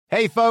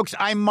Hey, folks,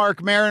 I'm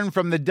Mark Maron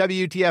from the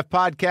WTF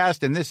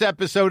Podcast, and this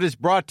episode is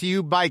brought to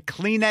you by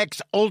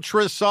Kleenex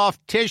Ultra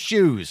Soft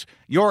Tissues,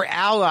 your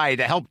ally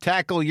to help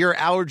tackle your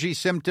allergy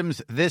symptoms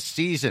this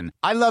season.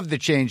 I love the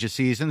change of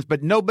seasons,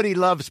 but nobody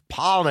loves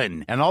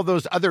pollen and all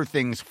those other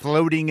things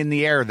floating in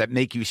the air that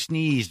make you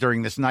sneeze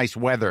during this nice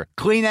weather.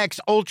 Kleenex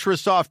Ultra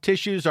Soft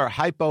Tissues are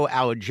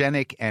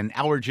hypoallergenic and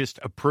allergist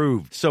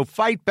approved, so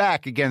fight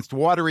back against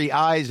watery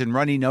eyes and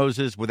runny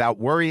noses without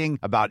worrying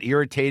about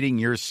irritating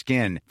your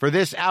skin. For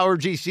this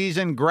allergy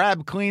season,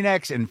 grab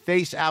Kleenex and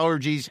face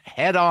allergies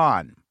head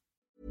on.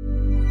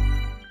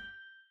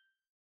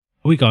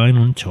 We're going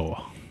on tour.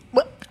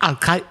 Well,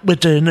 okay, we're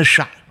doing a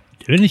show.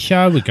 Doing a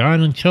show, we're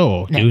going on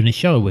tour. No. Doing a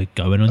show, we're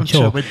going on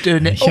tour. So we're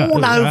doing it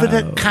all over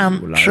the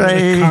country. All over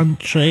the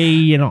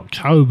country in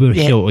October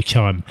sort of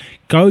time.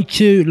 Go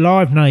to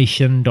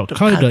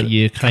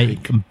livenation.co.uk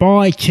and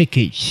buy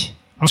tickets.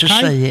 Okay? To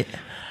see it.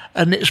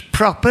 And it's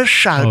proper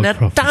show. Now,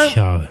 proper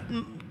show.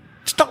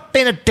 Stop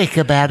being a dick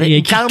about it. Yeah,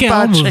 Go just and get buy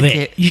a on with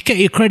ticket. it. You get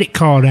your credit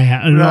card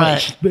out and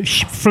Right. like,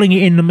 fling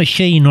it in the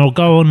machine or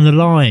go on the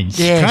lines.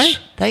 Yes, Okay?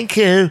 thank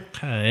you.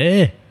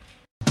 Okay.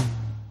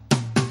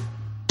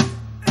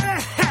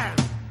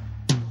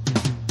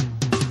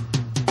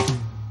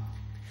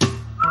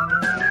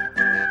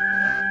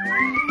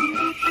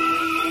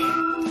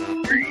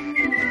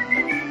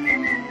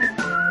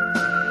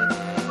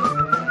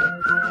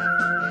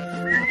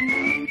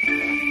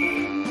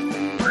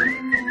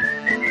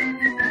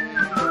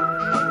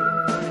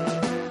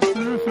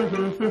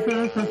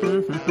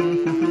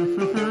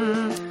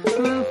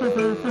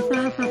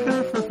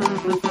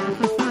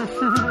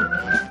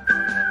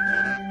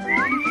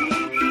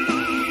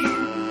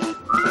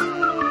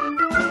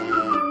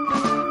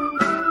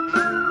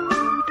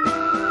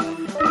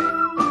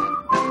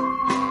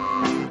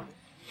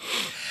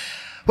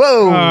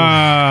 Whoa.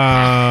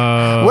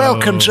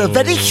 Welcome to a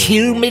very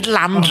humid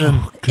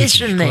London,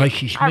 isn't it?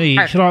 Gracious me,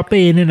 it's like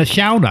being in a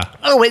sauna.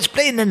 Oh, it's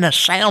been in a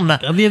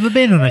sauna. Have you ever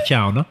been in a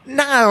sauna?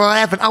 No, I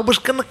haven't. I was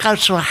going to go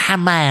to a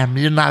hammam,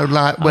 you know,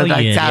 like where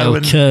they the go old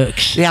and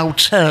Turks. the old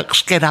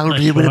Turks get hold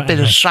of you with a bit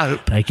of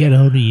soap. They get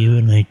hold of you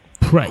and they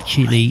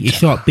practically,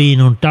 it's like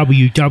being on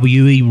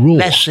WWE Raw.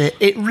 That's it.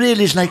 It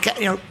really is. They get,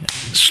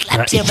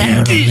 slap you down around.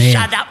 on there.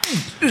 Shut up.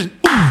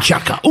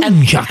 Chaka,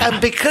 And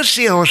because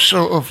you're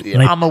sort of, They-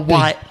 I'm a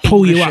white they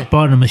pull you English- up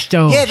by the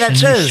moustache Yeah,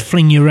 that's and it. just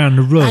fling you around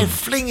the room. They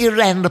fling you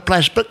around the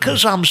place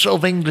because I'm sort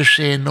of English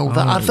and all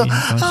that. I thought,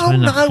 that's oh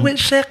enough. no,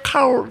 it's their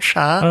culture.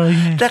 Oh,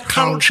 yeah, Their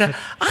culture.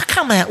 I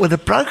come out with a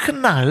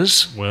broken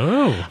nose.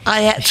 Well,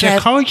 I had it's to their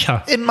have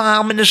culture. in my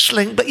arm in a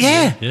sling, but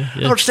yeah. Yeah.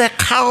 It's their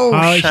culture.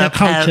 Oh, it's their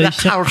culture. their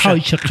It's their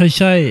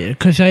culture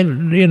because they,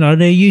 you know,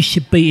 they're used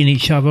to beating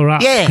each other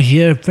up Yeah. because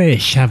you're a very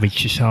savage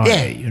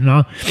society, you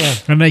know. Yeah.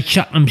 And they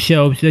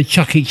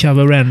chuck each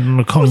other around on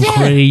the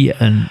concrete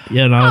and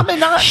you know, I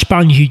mean,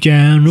 sponge you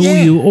down.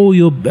 Yeah. All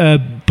your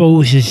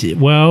balls as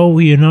well,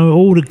 you know.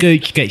 All the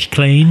gooch gets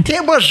cleaned.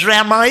 It was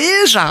round my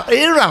ear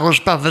holes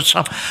by the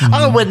time.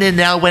 I went in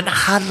there, I went,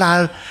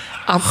 hello.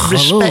 I'm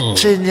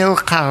respecting your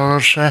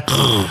culture.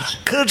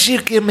 Could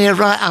you give me a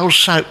right old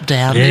soap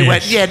down? Yes. He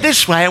went, yeah,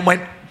 this way, and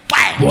went,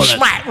 bang, What a-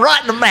 smack,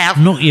 right in the mouth.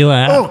 Knock you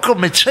out. Oh, God,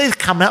 my teeth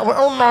come out. I went,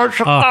 oh, no, it's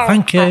a Oh,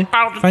 thank you.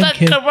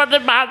 Thank you. very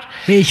much.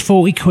 Here's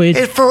 40 quid.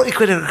 It's 40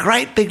 quid, a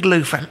great big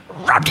loofah,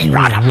 running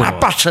right up my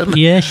bottom.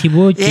 Yes, you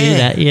would do Yeah.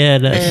 that. Yeah,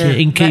 that's Yeah,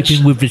 in keeping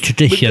that's- with the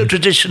tradition. With the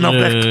tradition of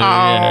the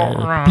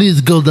car.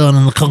 Please go down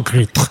on the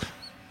concrete.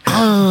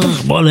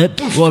 Wallet.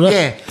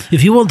 Yeah.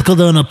 If you want to go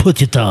down, I'll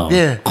put you down.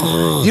 Yeah.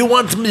 You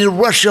want me to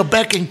rush your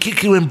back and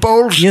kick you in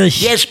balls?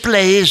 Yes. Yes,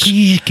 please. Could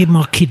you just give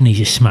my kidneys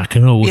a smack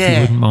and all, if Yeah.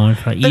 you wouldn't mind?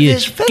 But Yeah.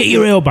 it's very- Get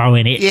your elbow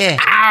in it. Yeah.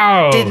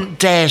 Ow! Didn't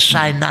dare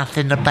say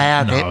nothing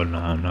about it.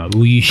 No.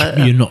 Well,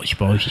 you're not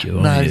supposed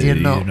to. No, are you? you're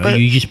not, You, know, but-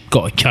 you just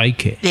got to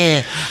take it.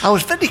 Yeah, I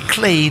was very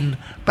clean,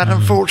 but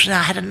unfortunately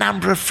I had a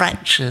number of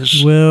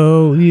fractures.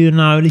 Well, you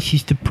know, this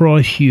is the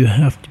price you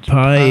have to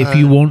pay if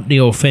you want the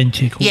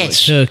authentic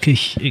Yes.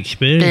 Turkish experience.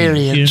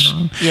 Experience. You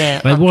know?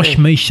 Yeah, They I washed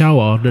do. me so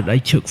hard that they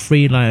took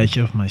 3 layers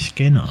of my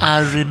skin off. I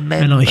remember.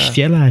 And I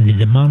still handed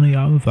the money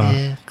over.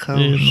 Yeah,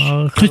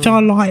 cool. Because I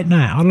like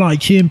that. I like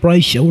to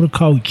embrace all the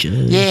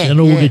cultures Yeah, and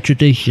all yeah. the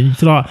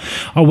traditions. Like,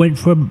 I went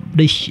from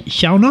this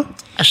sauna.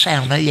 A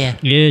sauna, yeah.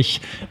 Yes,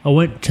 I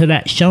went to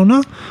that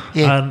sauna.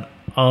 Yeah.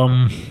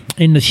 And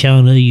in the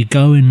sauna, you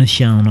go in the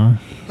sauna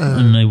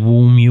and they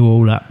warm you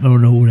all up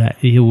and all that,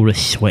 all the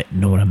sweat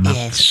and all the muck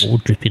Yes. all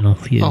dripping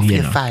off you. Off you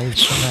your know.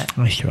 face and that.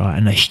 That's right,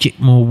 and they stick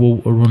more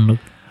water on the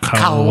coal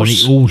and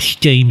Coals. it all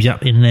steams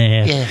up in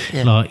there,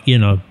 Yeah. like, you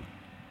know,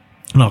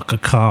 like a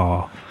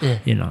car, Yeah.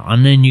 you know.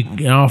 And then you,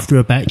 after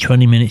about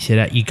 20 minutes of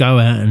that, you go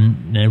out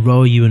and they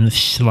roll you in the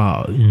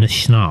snow,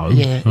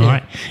 Yeah,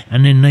 right?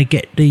 And then they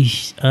get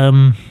these,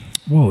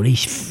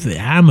 these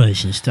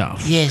hammers and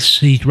stuff. Yes.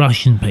 These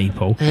Russian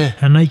people, Yeah.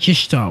 and they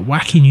just start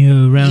whacking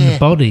you around Yeah. the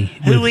body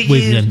Who with are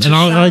you them. to And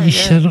I say, just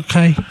yeah. said,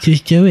 okay,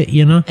 just do it,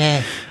 you know.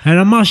 Yeah. And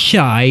I must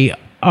say,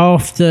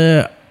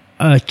 after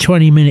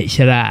 20 minutes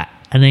of that,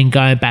 and then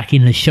going back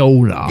in the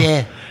sauna,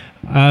 Yeah.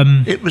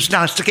 It was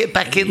nice to get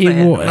back in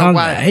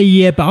there.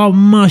 Yeah, but I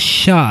must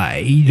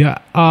say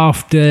that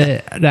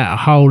after that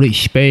whole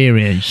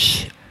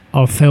experience,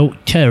 I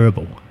felt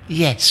terrible.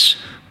 Yes.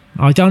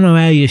 I don't know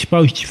how you're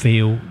supposed to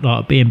feel,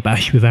 like being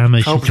bashed with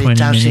hammers for 20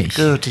 minutes. Probably does it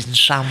good in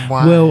some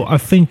way. Well, I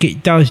think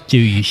it does do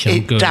you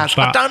some good. It does.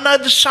 I don't know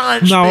the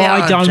science behind it. No,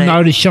 I don't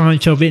know the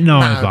science of it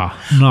neither.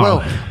 No.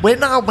 Well,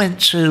 when I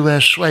went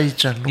to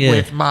Sweden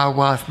with my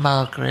wife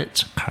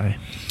Margaret,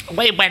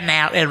 we went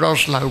out there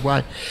Oslo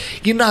way.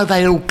 You know,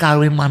 they all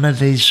go in one of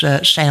these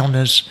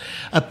saunas,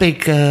 a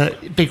big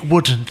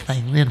wooden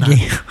thing, you know.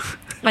 Yeah.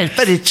 It's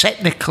very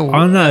technical.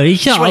 I know,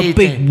 it's not a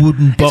big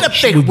wooden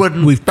box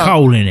with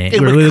coal in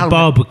it, with a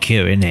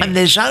barbecue in it. And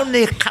there's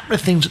only a couple of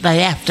things that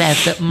they have to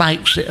have that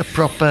makes it a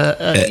proper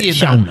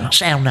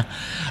sauna.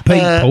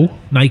 People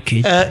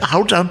naked.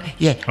 Hold on,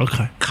 yeah.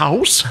 Okay.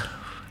 Coals.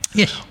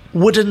 Yes.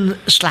 Wooden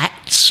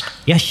slats.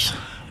 Yes.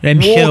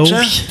 Them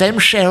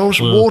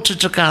shells, water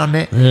to go on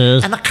it,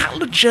 and a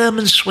couple of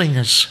German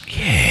swingers.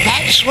 Yeah.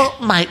 That's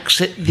what makes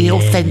it the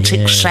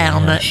authentic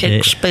sauna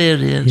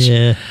experience.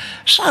 Yeah.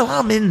 So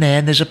I'm in there,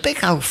 and there's a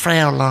big old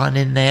Fraulein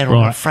in there,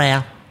 or a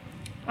Frau,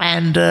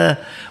 and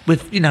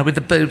with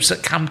the boobs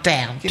that come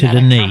down to the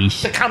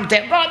knees. They come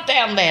down right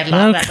down there.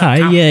 Like okay,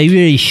 yeah,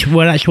 really.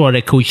 Well, that's why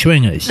they're called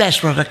swingers.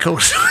 That's what they're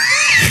called.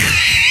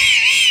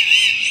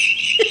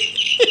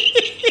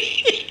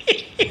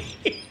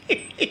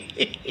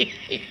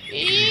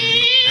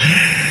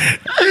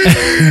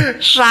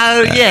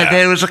 So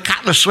there was a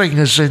couple of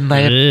swingers in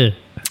there,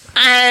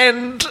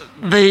 and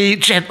the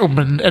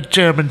gentleman, a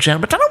German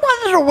gentleman. I don't know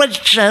why they're always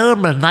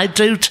German. They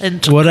do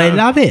tend to. Well, they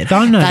love it,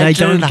 don't they? They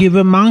don't give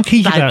a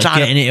monkey's about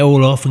getting it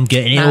all off and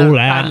getting it all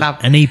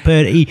out. And he,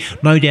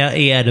 no doubt,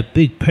 he had a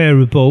big pair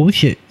of balls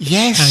that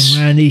hang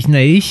around his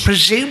knees,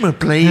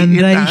 presumably, and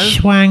they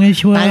swang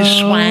as well. They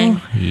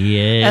swang,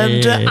 yeah.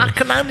 And I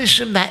can only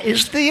assume that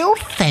is the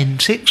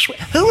authentic.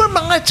 Who am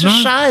I to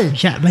say?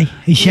 Exactly.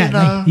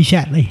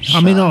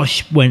 I mean, I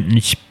went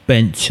and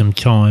spent some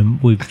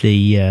time with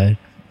the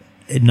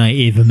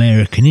Native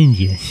American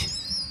Indians.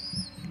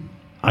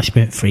 I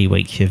spent 3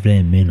 weeks with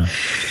them, you know.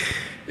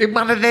 In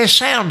one of their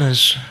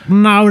saunas?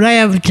 No, they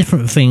have a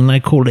different thing. They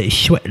call it a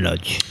sweat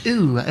lodge.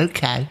 Ooh,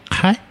 okay.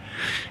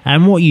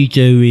 And what you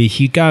do is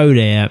you go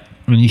there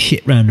and you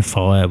sit round the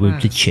fire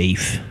with the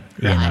chief,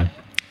 you know,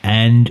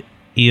 and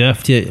you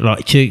have to,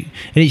 and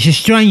it's a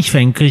strange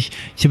thing because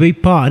to be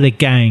part of the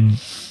gang,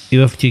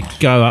 you have to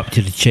go up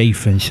to the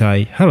chief and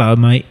say, "Hello,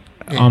 mate,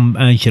 I'm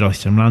Angela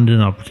from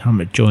London. I've come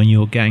to join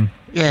your gang."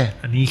 Yeah.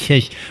 And he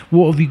says,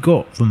 "What have you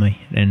got for me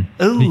then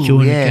to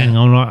join the gang?"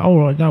 I'm like, "All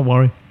right, don't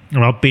worry."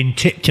 And I've been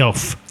tipped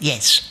off.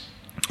 Yes.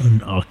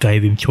 And I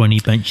gave him 20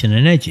 benches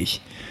and edges.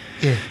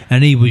 Yeah.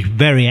 And he was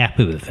very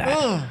happy with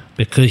that.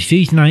 Because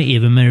these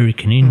Native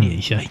American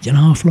Indians, they don't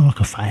half like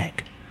a fag.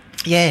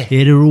 Yeah.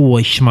 They're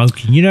always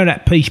smoking. You know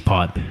that peace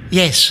pipe?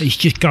 Yes. It's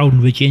just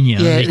Golden Virginia.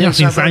 Yeah, there's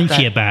nothing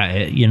fancy about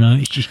it, you know.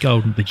 It's just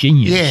Golden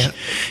Virginia. Yeah.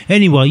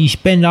 Anyway, you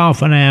spend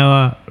half an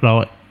hour,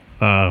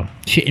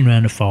 sitting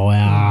around the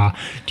fire,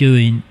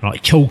 doing,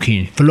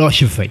 talking,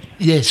 philosophy.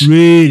 Yes.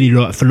 Really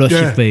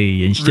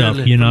philosophy and stuff,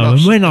 really, you know.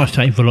 And when I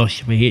say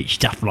philosophy, it's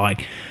stuff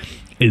like,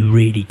 who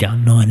really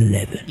done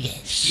 9/11?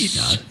 Yes.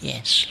 You know?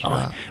 Yes.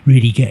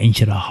 Really get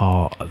into the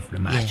heart of the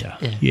matter,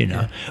 you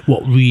know.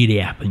 What really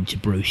happened to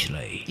Bruce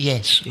Lee.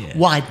 Yes. Yeah.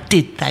 Why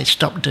did they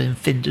stop doing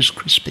Finder's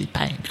Crispy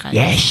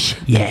Pancakes?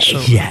 Yes,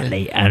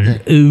 exactly.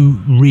 And who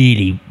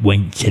really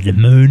went to the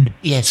moon?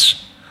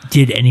 Yes.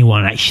 Did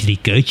anyone actually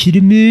go to the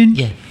moon?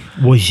 Yeah.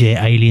 Was there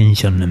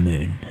aliens on the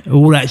moon?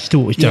 All that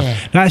sort of stuff. Yeah.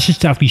 That's the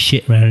stuff you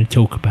sit around and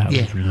talk about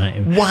with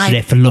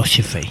their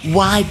philosophy.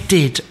 Why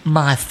did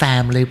My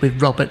Family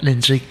with Robert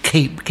Lindsay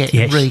keep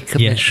getting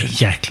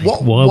recommissioned? Yeah, exactly.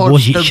 Why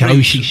was it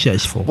so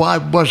successful? Why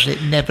was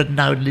it never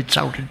known they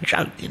told a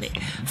joke in it?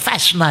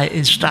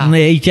 Fascinating stuff.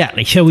 Yeah,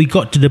 exactly. So we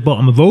got to the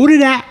bottom of all of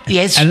that.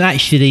 Yes. And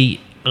actually,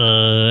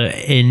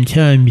 in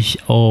terms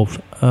of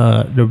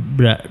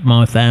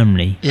My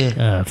Family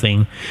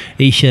thing,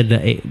 he said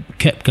that it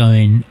kept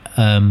going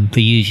for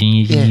years and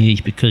years and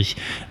years because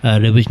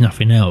there was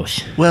nothing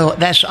else. Well,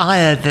 I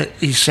heard that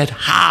he said,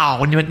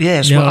 how? And you went,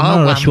 yes,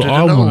 that's what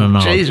I want to know.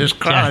 Jesus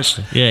Christ.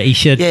 Exactly. Yeah, he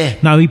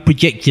said, no, he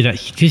projected that.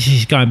 Because this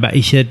is going back,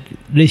 he said,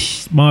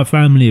 My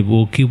Family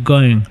will keep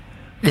going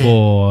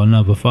for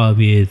another 5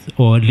 years,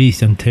 or at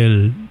least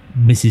until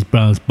Mrs.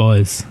 Brown's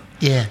Boys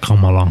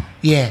come along.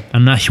 Yeah.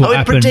 And that's what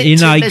happened. You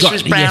know, he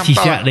got, yes,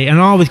 exactly. And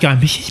I was going,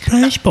 Mrs.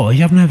 Brown's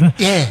Boys? I've never...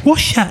 Yeah.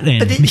 What's that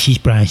then,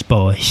 Mrs. Brown's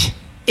Boys?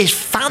 It's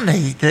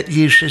funny that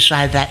you should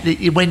say that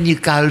when you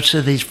go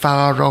to these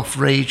far-off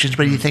regions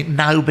where you think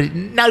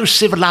no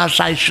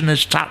civilization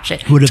has touched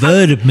it. Would have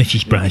heard of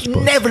Mrs. Brown's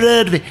Boys. Never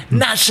heard of it.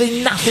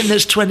 Nothing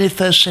that's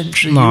 21st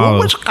century. No. You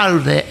always go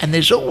there and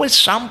there's always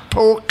some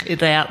poor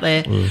kid out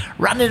there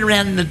running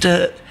around in the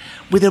dirt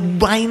with a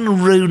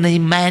Wayne Rooney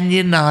Man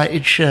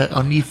United shirt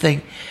on. You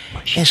think,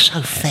 They're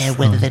so fair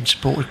weather, them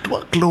supporters.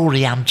 What a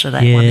glory hunter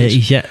that yeah, one is.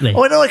 Exactly.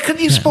 Oh, no,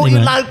 couldn't you support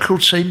your local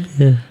team?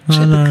 Yeah.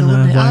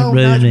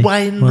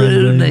 Wayne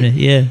Rooney.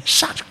 Yeah.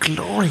 Such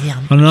glory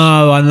hunters.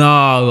 I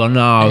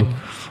know.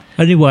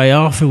 Anyway,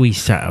 after we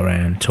sat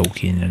around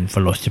talking and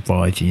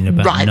philosophising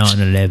about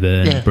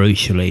 9/11,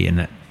 Bruce Lee and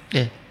that,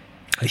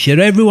 I said,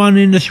 everyone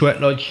in the sweat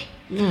lodge,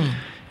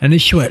 and the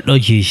sweat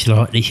lodge is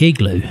like this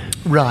igloo,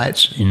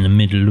 right, in the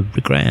middle of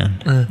the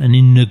ground, and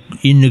in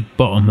the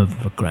bottom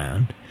of the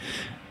ground,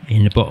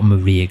 in the bottom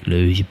of the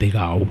igloo is a big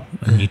hole,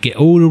 and you get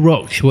all the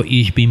rocks what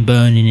you've been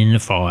burning in the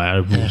fire,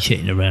 all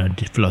sitting around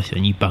the philosophy,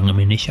 and you bung them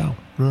in this hole.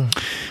 Right.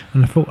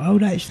 And I thought, oh,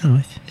 that's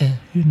nice. Yeah.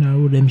 You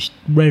know, all them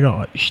red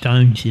hot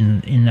stones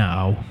in that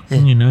hole. Yeah.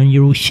 You know,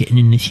 you're all sitting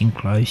in this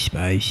enclosed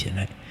space, you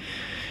know.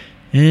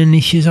 And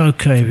he says,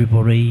 okay,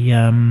 everybody,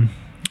 well,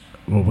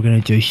 we're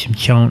going to do some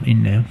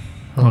chanting now.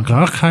 I go,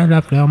 okay,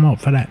 lovely, I'm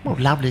up for that. Well,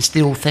 lovely, it's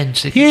the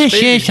authentic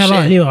experience. Yes, I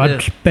like it.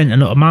 I'd spent a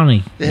lot of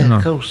money. Yeah, you know.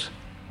 Of course.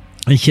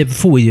 And he said,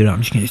 before we do that,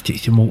 I'm just going to stick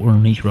some water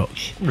on these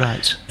rocks.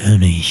 Right.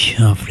 And he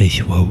shoved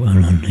this water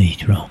on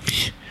these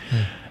rocks.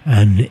 Yeah.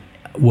 And,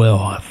 well,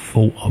 I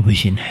thought I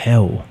was in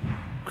hell.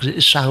 Because it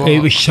was so hot.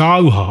 It was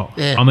so hot.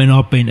 Yeah. I mean,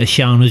 I've been to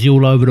saunas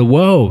all over the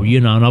world, you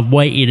know, and I've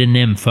waited in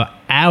them for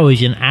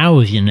hours and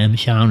hours in them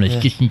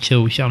saunas just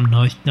until some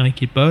nice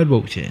naked bird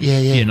walks in. Yeah,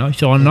 yeah. You know,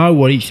 so I know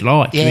what it's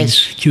like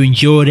to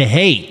enjoy the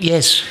heat.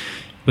 Yes.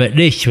 But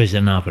this was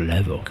another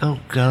level. Oh,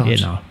 God. You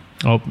know.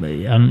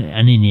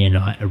 And in the end,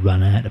 I had to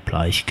run out of the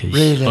place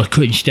because I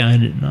couldn't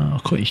stand it. No, I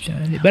couldn't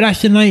stand it. But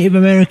that's the Native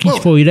Americans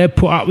for you. They'll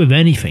put up with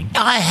anything.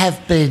 I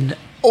have been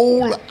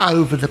all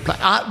over the place.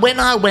 When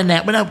I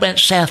went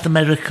South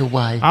America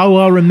way. Oh,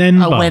 I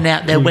remember. I went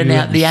out there,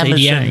 the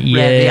Amazon,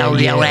 the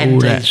old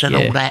Andes and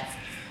all that.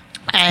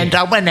 And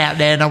I went out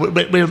there, and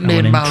me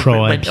and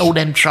Margaret went all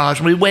them tribes.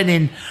 And we went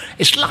in.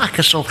 It's like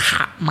a sort of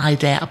hut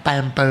made out of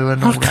bamboo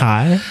and all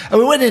that. And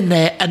we went in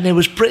there, and there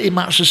was pretty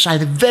much the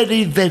same.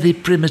 Very, very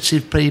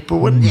primitive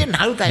people, and you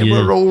know they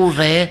were all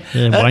there.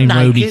 Yeah, Wayne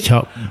Rooney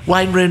top,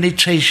 Wayne Rooney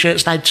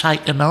t-shirts they'd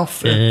taken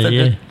off for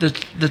the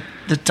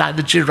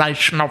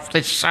duration of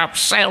this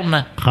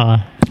sauna.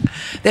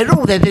 They're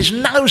all there. There's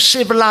no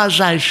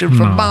civilization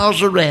from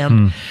miles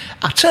around.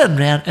 I turned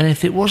around, and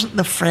if it wasn't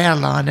the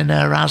Fraulein and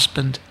her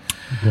husband.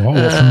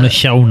 What, from the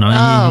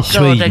sauna in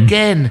Sweden? God,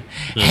 again,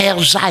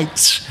 Hell's I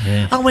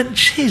went,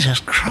 Jesus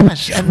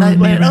Christ. And they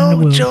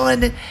went,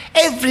 joining.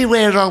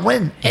 Everywhere I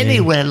went,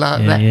 anywhere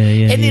like that.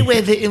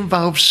 Anywhere that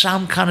involves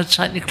some kind of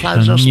taking your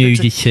clothes off.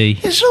 Nudity.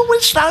 It's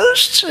always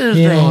those two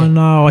there. I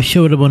know. I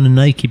saw them on a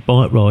naked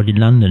bike ride in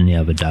London the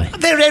other day.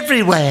 They're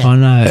everywhere. I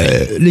know.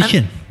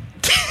 Listen,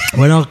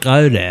 when I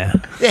go there,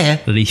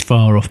 to these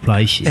far-off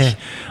places,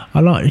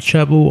 I like to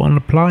travel on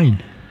a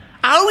plane.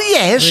 Oh,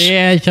 yes.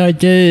 Yes, I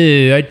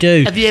do.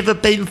 Have you ever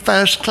been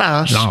first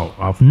class? No,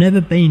 I've never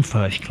been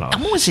first class.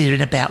 I'm always hearing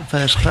about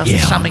first class.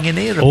 There's something in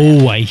here about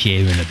always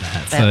hearing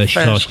about first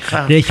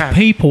class. There's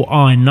people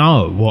I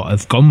know what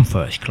have gone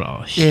first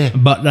class,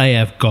 but they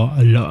have got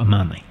a lot of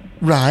money.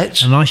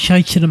 Right. And I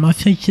say to them,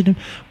 what's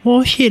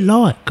it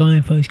like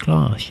going first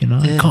class? You know,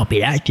 it can't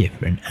be that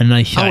different. And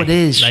they say, oh, it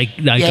is. They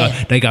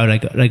go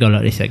like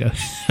this. They go,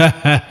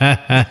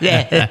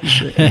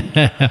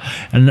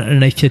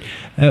 and they said,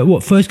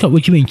 what first class?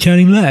 What do you mean,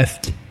 turning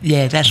left?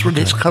 Yeah, that's what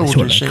it's called. That's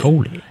what they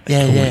call it.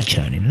 They call it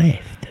turning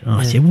left. And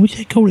I said, what do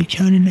they call it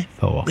turning left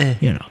for?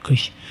 You know,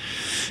 because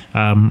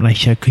they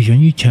said, because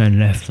when you turn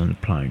left on the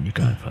plane, you're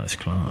going first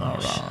class. All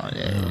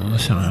right,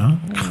 So,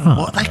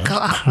 what they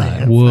got up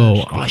there?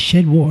 Well, I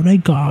said, what have they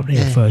got up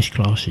there first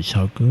class? It's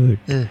so good.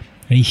 And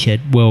he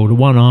said, well, the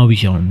one I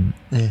was on,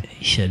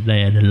 he said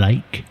they had a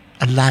lake.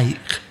 A lake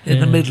in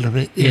the middle of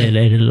it. Yeah,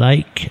 they had a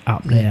lake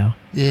up there.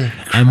 Yeah.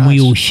 And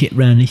we all sit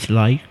round this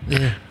lake,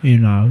 you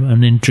know,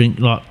 and then drink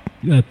like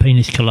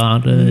penis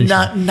coladas.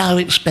 No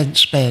expense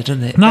spared,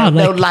 isn't it? No,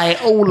 they'll lay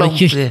it all on. They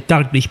just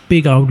dug this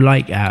big old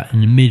lake out in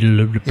the middle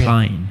of the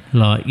plain,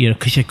 like, you know,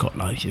 because they've got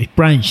loads. It's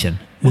Branson.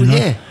 Well,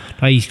 know?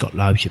 He's got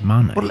loads of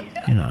money,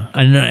 you know.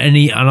 And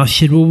I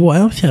said, well, what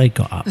else have they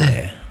got up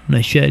there? And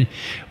they said,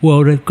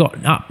 well, they've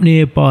got up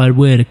nearby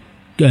where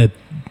the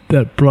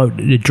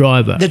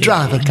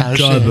driver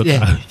goes.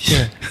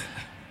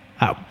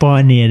 Up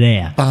by near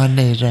there.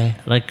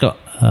 They got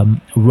a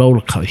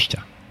roller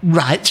coaster.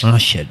 Right. And I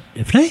said,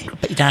 have they?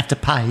 But you don't have to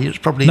pay. It's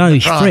probably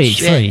it's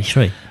free. It's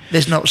free.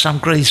 There's not some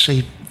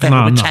greasy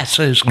fellow with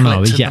tattoos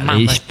collecting the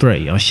money. It's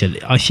free. I said,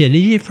 is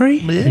it free?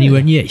 Yeah. And he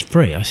went, yeah, it's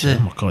free. I said,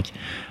 oh my God.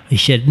 He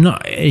said, no.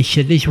 He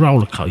said, this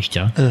roller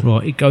coaster,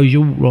 right, it goes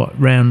all right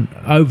round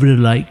over the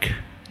lake.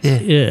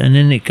 Yeah, and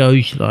then it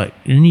goes like,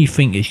 and you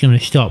think it's going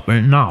to stop,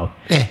 but no.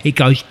 It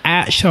goes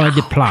outside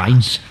the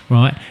plane,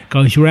 right?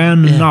 Goes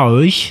round the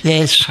nose,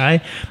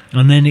 okay,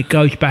 and then it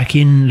goes back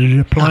into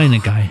the plane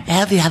again.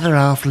 How the other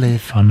half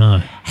live? I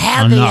know.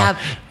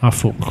 I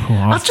thought,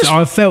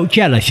 I felt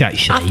jealous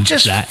actually. I've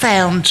just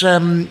found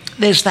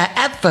there's that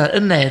advert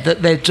in there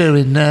that they're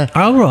doing.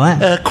 Oh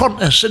right,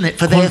 Qantas, isn't it,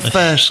 for their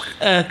first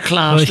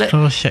class? First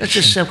class section. Let's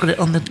just see. I've got it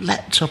on the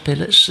laptop here.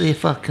 Let's see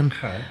if I can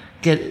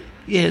get it.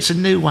 Yeah, it's a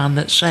new one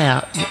that's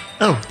out.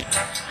 Oh.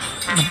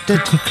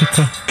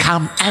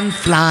 Come and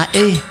fly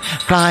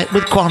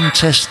with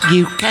Qantas.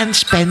 You can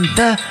spend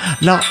a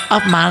lot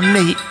of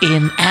money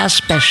in our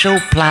special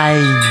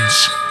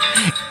planes.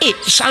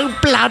 It's so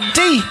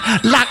bloody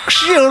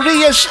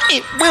luxurious,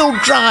 it will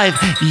drive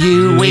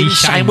you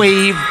insane.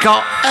 We've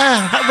got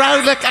a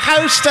roller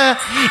coaster,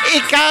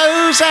 it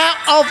goes out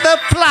of the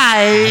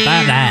plane.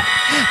 How about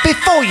that?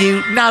 Before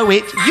you know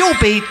it, you'll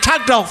be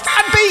tugged off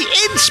and be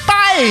in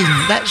Spain.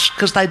 That's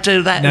because they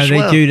do that as well.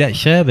 No, they do that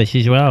service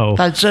as well.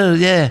 They do,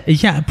 yeah.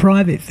 Is that a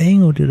private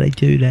thing, or do they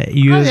do that?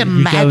 You go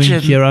imagine.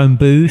 into your own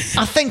booth?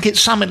 I think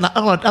it's something like,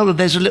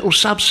 there's a little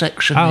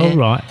subsection Oh, here.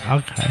 right,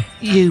 okay.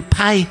 You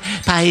pay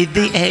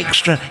the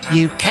extra.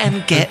 You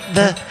can get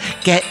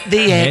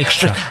the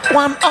extra.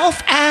 One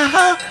of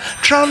our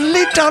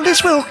trolley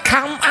dollies will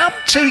come up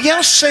to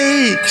your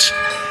seat.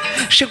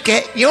 She'll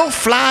get your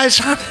flies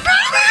on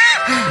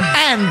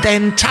and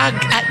then tug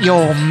at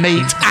your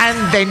meat,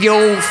 and then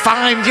you'll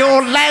find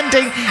your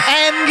landing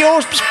and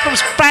your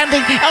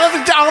branding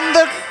on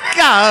the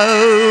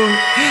go.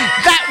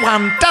 That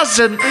one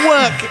doesn't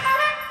work.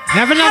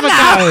 Have another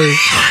go.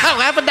 Oh,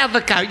 have another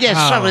go. Yes,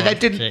 sorry, they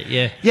didn't.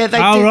 Yeah, they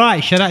did.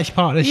 Right, so that's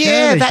part of the service.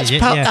 Yeah, that's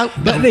part. Yeah.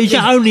 Oh, but is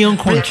it only on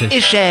Qantas?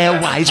 British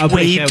Airways, we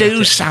British do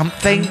Airways.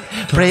 something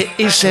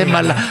pretty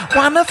similar.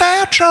 One of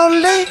our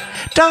trolley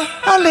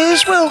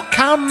dollies will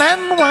come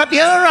and wipe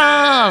your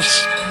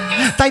ass.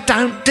 They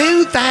don't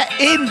do that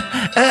in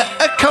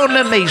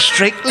economy,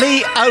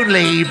 strictly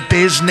only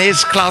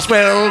business class.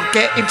 We'll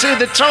get into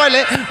the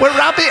toilet, we'll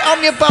rub it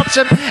on your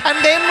bottom,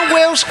 and then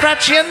we'll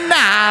scratch your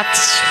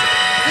nuts.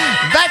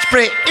 That's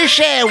British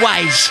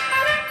Airways.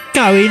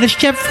 Going a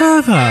step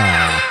further.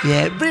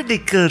 Yeah, really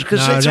good,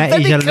 because it's that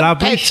a very is a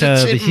lovely service,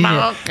 competitive isn't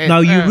market. it? No,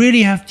 you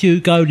really have to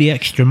go the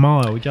extra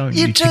mile, don't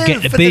you, You to do,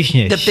 get the for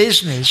business. The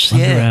business,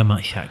 Wonder yeah. how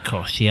much that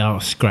costs. The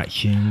arse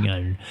scratching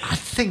and I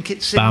think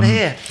it's in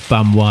here.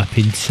 bum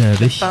wiping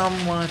service.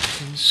 Bum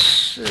wiping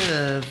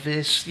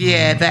service.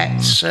 Yeah,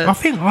 that's... I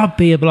think I'd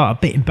be a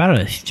bit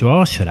embarrassed to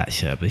ask for that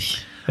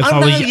service. If I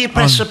know was you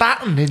press a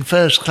button in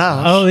first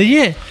class. Oh,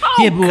 yeah. Oh,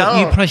 yeah, but God.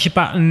 you press a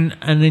button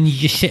and then you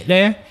just sit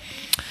there.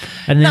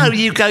 And then, No,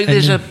 you go.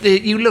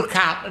 You look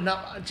up, and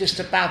just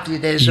above you,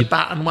 there's a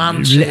button.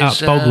 One lit up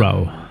says, bog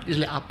roll. It's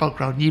lit up bog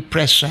roll, and you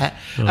press that,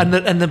 and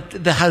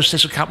the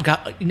hostess will come and go.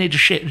 You need a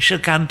shit, and she'll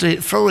go and do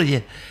it for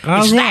you.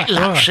 Oh, It's right, that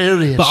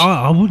luxurious. But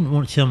I wouldn't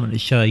want someone to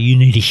say you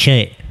need a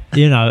shit.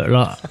 You know,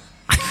 like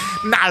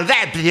No,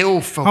 that'd be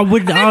awful.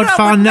 I'd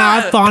find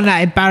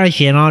that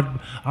embarrassing.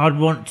 I'd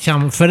want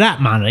someone for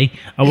that money.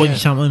 I want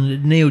someone to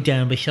kneel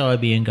down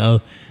beside me and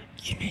go,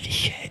 "You need a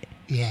shit."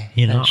 Yeah,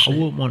 You know, that's I it.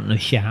 wouldn't want them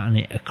shouting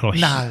it across.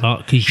 No.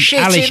 Because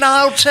Shitting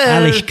out too.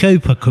 Alice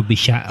Cooper could be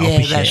shouting Yeah,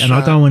 opposite, that's and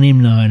right. I don't want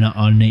him knowing that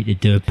I need to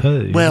do a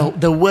poo. Well,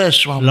 the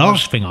worst one. Last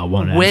was thing I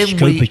want when Alice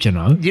Cooper to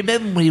know. You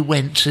remember we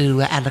went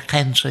to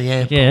Alicante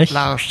Airport Yes.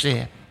 last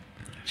year?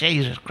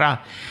 Jesus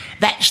Christ.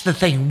 That's the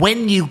thing.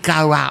 When you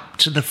go up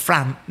to the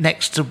front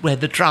next to where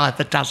the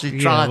driver does his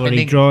driving well,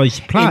 he drives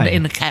the plane.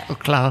 in the cattle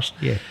class,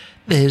 Yeah.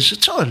 there's a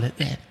toilet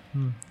there.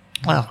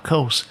 Well, of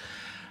course,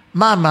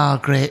 my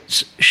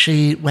Margaret,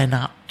 she went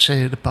up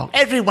to the box.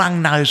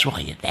 Everyone knows why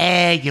you're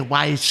there, you're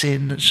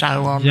waiting, and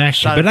so on. Exactly, and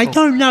so but they forth.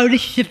 don't know.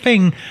 This is the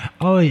thing.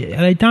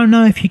 They don't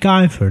know if you're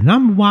going for a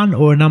number one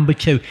or a number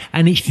two,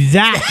 and it's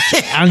that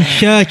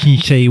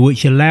uncertainty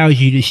which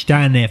allows you to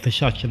stand there for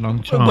such a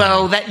long time.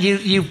 Well, that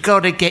you've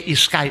got to get your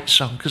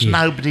skates on because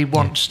nobody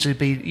wants to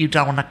be. You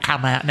don't want to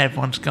come out and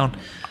everyone's gone.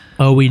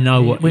 Oh, we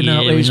know what. We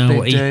know what he's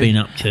been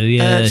up to.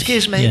 Yeah.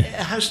 Excuse me,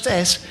 Yeah.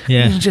 hostess.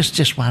 Yeah.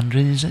 Just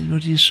wondering.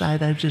 Would you say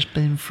they've just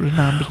been for a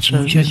number two?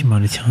 Well, judging by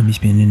the time he's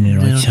been in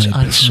there, Yeah,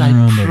 I'd say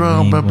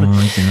probably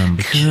was a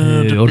number Could two.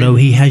 have Although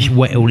been he has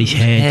wet all his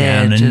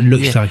hair down and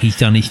looks yeah. like he's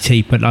done his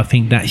teeth, but I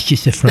think that's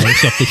just to throw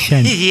us off the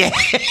scent. Yeah,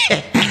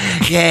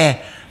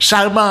 yeah.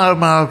 So my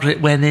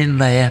Margaret went in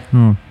there.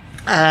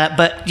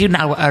 But you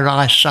know what her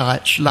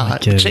eyesight's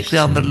like, do.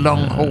 particularly on the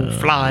long haul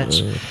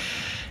flights.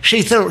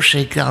 She thought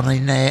she'd gone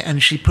in there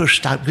and she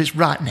pushed open, it's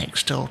right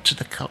next door to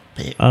the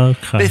cockpit.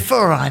 Okay.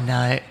 Before I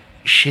know it,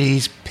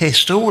 she's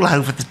pissed all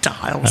over the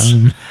dials.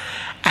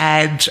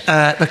 And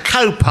the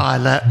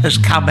co-pilot has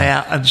come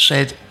out and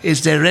said,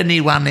 "Is there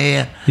anyone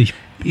here,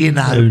 you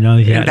know, Who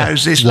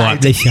knows this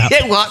wipe lady?" this up.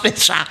 Yeah, wipe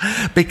this up.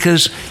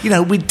 Because, you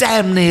know, we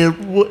damn near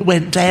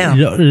went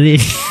down.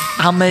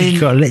 I mean, he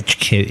got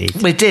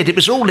electrocuted. we did. It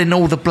was all in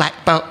all the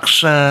black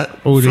box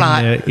All in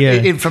flight there,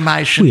 yeah.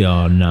 information. We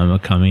are no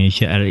coming and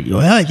shouting.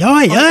 Hey, that's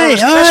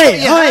what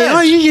you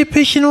heard. you're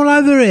pissing all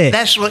over it.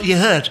 That's what you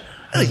heard.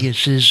 Oh,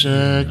 this is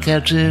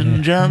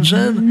Captain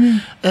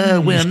Johnson.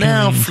 We're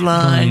now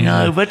flying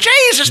over.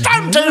 Jesus,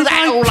 don't do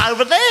that all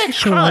over there.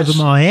 It's all Christ. over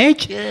my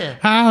head. Yeah.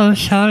 Oh,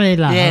 sorry,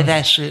 love. Yeah,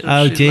 that's it.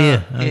 Oh That's it, dear,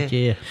 love. oh Yeah.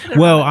 dear.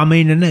 Well, I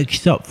mean, the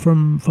next stop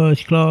from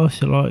first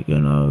class, like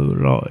in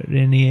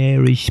the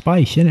air is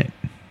space, isn't it?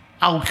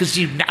 Oh, because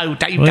you know,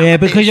 don't Well, yeah,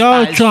 because I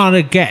was trying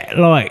to get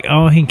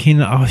I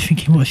was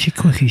thinking, what's the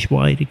quickest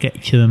way to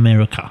get to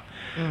America?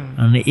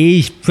 And it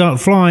is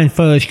flying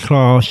first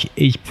class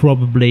is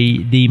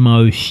probably the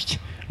most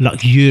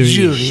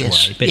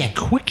luxurious way, but the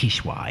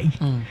quickest way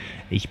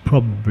is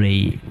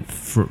probably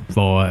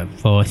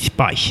via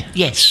space.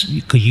 Yes,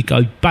 because you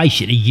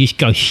just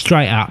go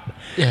straight up,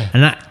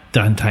 and that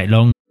doesn't take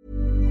long.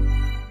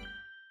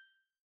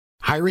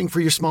 Hiring for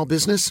your small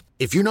business?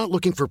 If you're not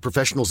looking for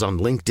professionals on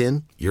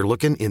LinkedIn, you're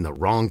looking in the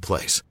wrong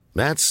place.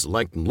 That's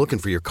like looking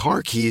for your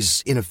car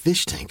keys in a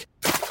fish tank.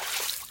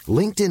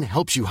 LinkedIn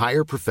helps you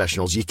hire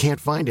professionals you can't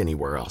find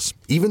anywhere else,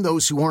 even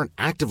those who aren't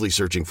actively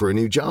searching for a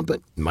new job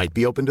but might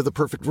be open to the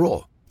perfect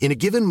role. In a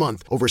given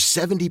month, over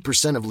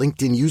 70% of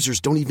LinkedIn users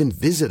don't even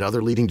visit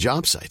other leading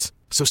job sites.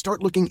 So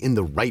start looking in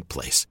the right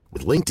place.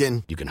 With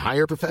LinkedIn, you can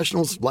hire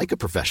professionals like a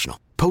professional.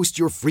 Post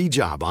your free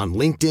job on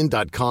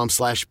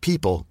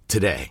linkedin.com/people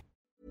today.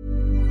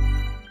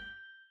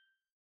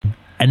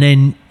 And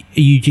then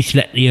you just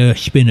let the Earth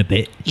spin a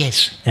bit.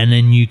 Yes. And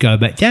then you go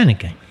back down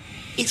again.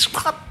 It's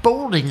quite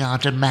boring,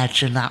 I'd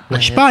imagine, up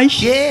there.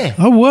 Space? Yeah.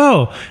 Oh,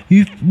 well.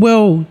 The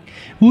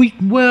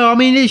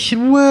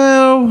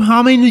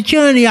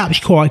journey up's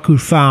quite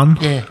good fun.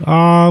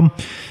 Yeah.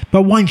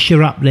 But once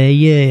you're up there,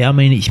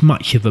 it's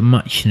much of a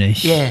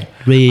muchness. Yeah.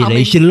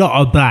 Really. It's a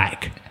lot of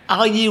back.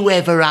 Are you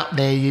ever up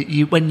there?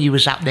 You when you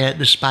was up there at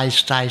the space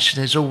station,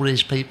 there's all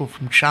these people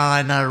from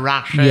China,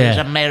 Russia, there's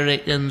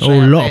Americans. A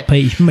lot of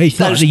people. It's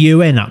like the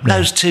UN up there.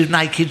 Those two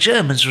naked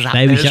Germans was up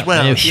they there was as up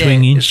well. There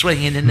swinging.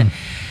 Swinging in there.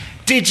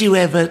 Did you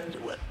ever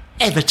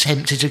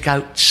tempted to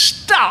go,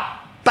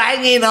 stop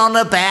banging on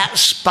about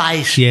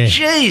space? Yeah.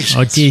 Jesus.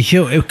 I did,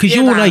 because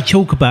all they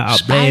talk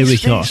about up there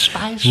is like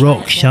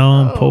rock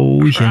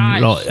samples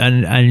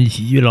and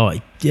you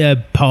like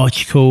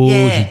particles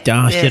and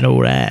dust and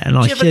all that. And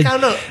I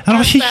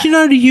said, you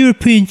know, the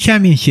European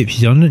Championships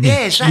is on, isn't it?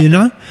 Yeah, exactly. You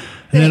know?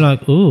 And they're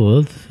like,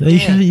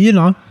 you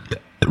know.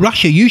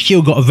 Russia, you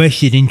still got a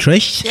vested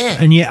interest. Yeah.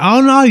 And yet,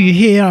 you're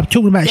here, I'm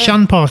talking about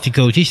sun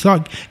particles. It's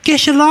like,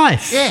 get your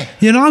life. Yeah.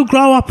 You know,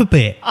 grow up a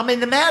bit. I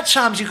mean, the amount of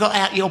times you got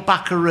out your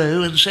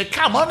buckaroo and said,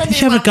 come on, let's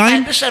have a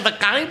game. Let's have a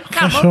game.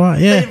 Come That's on. Right,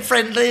 yeah. Being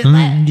friendly and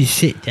that. You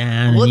sit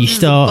down and you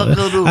start.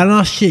 And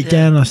I sit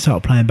down and I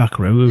start playing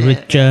buckaroo with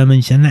the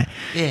Germans and that.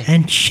 Yeah.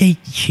 And she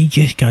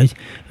just goes,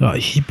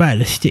 like, she's about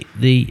to stick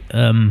the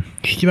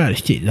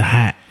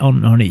hat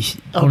on its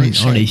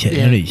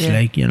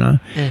leg, you know.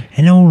 Yeah.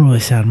 And all of a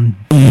sudden,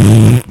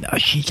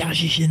 she does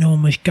this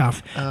enormous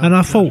guff. And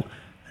I thought,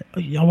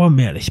 I won't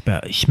be able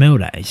to smell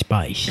that in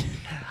space.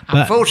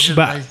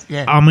 Unfortunately,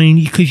 I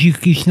mean, because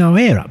there's no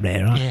air up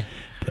there, right? Yeah.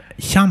 But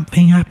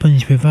something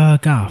happens with her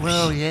guffs.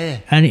 Well, yeah.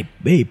 And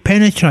it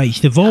penetrates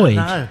the void.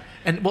 I know.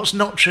 And what's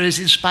not true is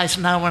in space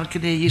no one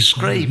can hear you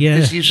scream. Yeah,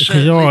 because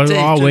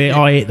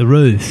I hit the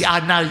roof. Yeah,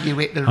 I know you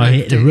hit the roof. I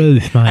hit the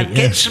roof, mate. And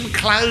get some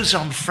clothes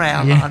on,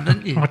 Fraulein,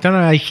 didn't you? I don't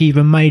know how she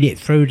even made it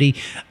through the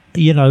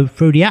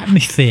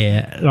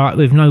atmosphere, like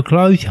with no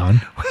clothes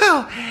on.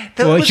 Well,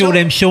 it's all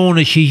them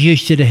saunas. She's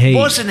used to the heat.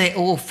 Wasn't it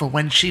awful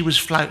when she was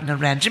floating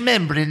around? Do you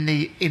remember in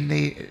the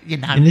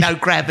no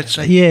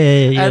gravity?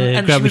 Yeah.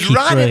 And she was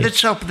right free. at the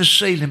top of the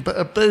ceiling, but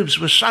her boobs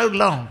were so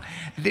long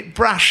that it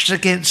brushed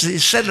against the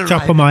accelerator.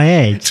 Top of my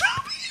head.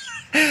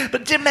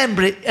 But do you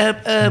remember it?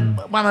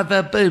 One of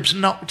her boobs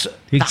knocked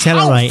the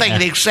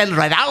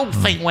accelerator. The whole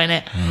thing went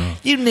out.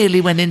 You nearly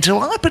went into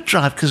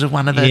hyperdrive because of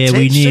one of her tits. Yeah,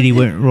 we nearly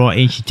went right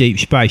into deep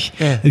space.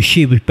 Yeah.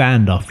 She was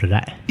banned after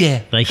that.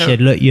 Yeah. They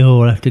said, look, you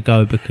all have to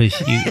go because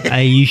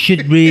you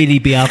should really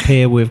be up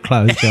here with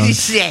clothes on.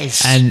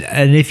 Yes.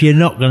 And if you're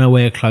not going to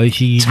wear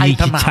clothes, you need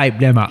to tape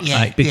them up,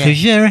 mate,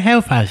 because they're a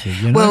health hazard,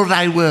 you know? Well,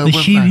 they were, but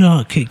she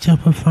kicked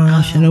up her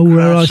fuss and all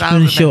her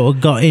husband sort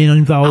of got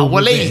involved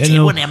with it. He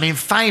wouldn't he? I mean,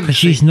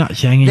 famously. She's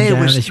nuts hanging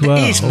down as well.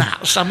 His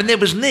nuts. I mean, there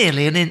was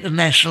nearly an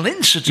international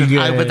incident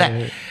over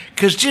that.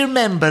 Because do you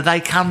remember they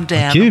come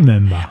down? I do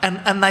remember.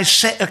 And they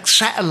set a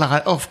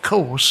satellite off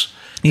course.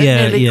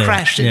 That nearly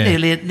crashed in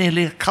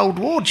nearly a Cold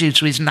War due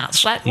to his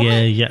nutsack,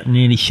 wasn't it?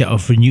 Nearly shut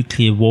off a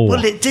nuclear war.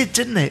 Well, it did,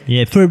 didn't it?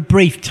 Yeah, for a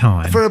brief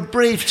time.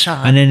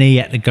 And then he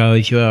had to go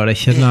as well. They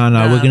said, no,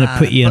 we're going to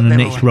put you on the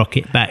next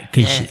rocket back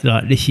because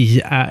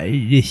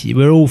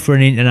we're all for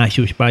an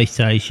international space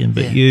station,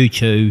 but you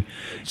two,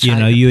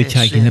 you were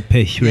taking the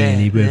piss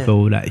really with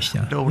all that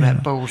stuff. All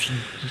that balls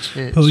and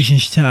shit. Balls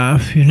and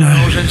stuff, you know.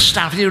 Balls and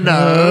stuff, you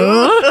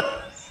know.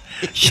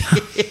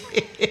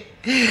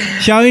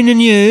 Showing the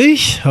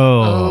news.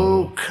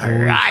 Oh,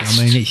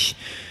 Christ. I mean, it's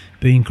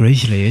been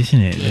grisly,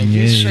 isn't it? Yeah, the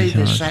you news. see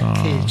there's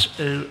that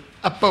kid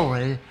a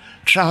boy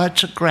tried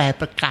to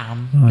grab a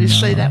gun. You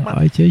see that one?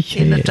 I do see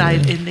in the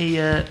it, in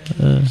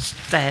the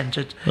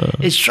Standard.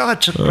 He's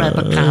tried to grab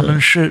a gun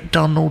and shoot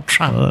Donald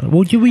Trump.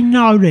 Well, do we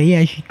know that he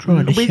actually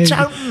tried to shoot? We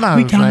don't know.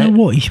 We don't know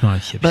what he's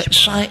supposed to be.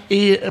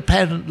 But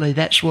apparently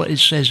that's what it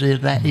says here,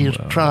 that he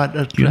tried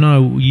to... You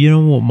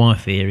know what my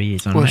theory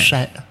is on What's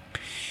that?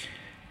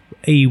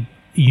 He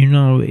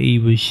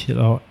was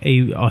like,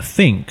 I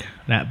think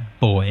that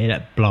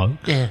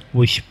bloke,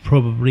 was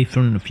probably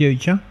from the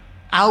future.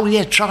 Oh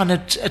yeah, trying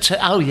to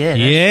oh yeah,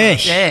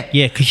 yes, right.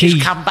 yeah, because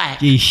he's come back.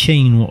 He's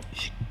seen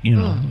what's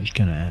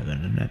going to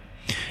happen, and that.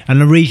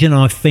 And the reason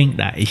I think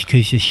that is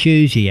because the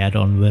shoes he had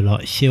on were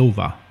like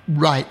silver.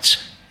 Right.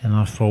 And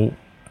I thought,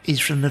 he's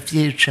from the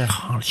future.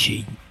 Can't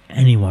see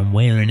anyone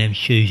wearing them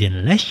shoes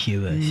unless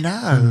you were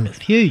from the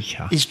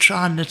future. He's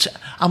trying to...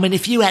 I mean,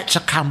 if you had to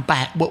come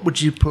back, what would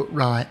you put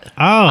right?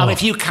 Oh. I mean,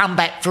 if you come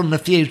back from the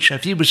future,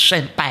 if you were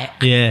sent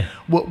back,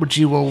 what would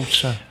you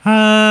alter?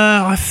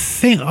 I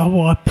think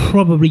what I'd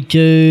probably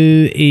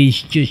do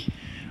is just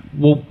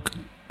walk...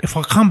 If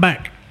I come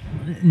back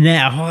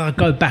now, I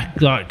go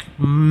back like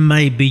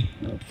maybe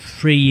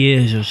 3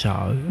 years or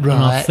so. Right.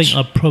 And I think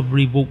I'd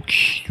probably walk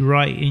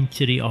straight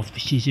into the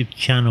offices of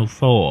Channel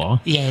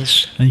 4.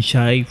 Yes. And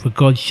say, for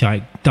God's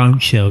sake,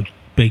 don't sell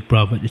Big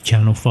Brother to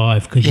Channel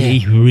 5 because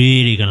he's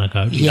really going to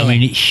go to... I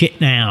mean, it's shit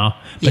now,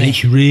 but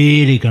it's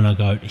really going to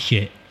go to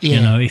shit,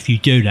 you know, if you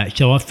do that.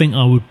 So I think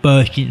I would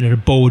burst into the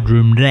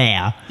boardroom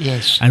there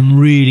and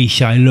really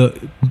say, look,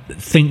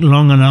 think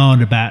long and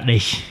hard about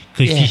this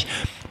because this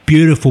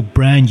beautiful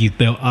brand you've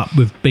built up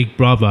with Big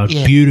Brother,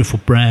 beautiful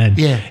brand,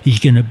 is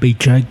going to be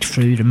dragged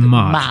through the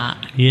mud.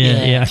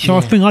 So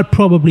I think I'd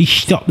probably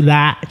stop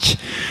that.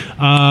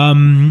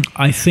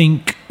 I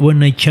think when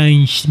they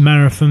changed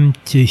Marathon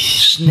to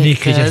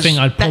Snickers, I think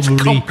I'd probably...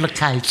 That's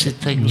complicated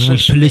things. It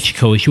was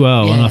political as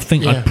well, and I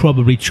think I'd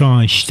probably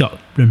try and stop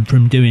them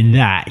from doing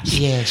that.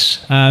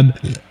 Yes. And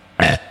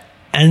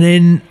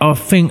then I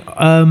think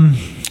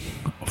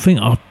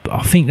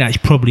that's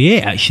probably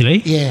it, actually.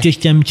 Yeah.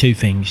 Just them two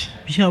things.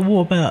 So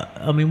what about,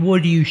 I mean,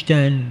 what do you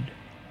stand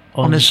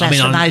on?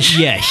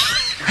 Assassination?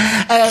 Yes.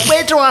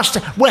 Where do I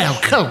stand? Well,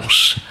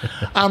 course.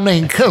 I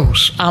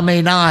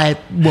I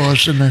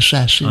was an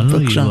assassin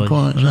for some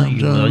point. I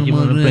didn't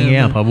want to bring it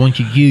up. I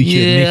wanted you to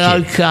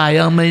admit it. Okay.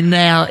 I mean,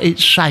 now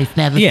it's safe.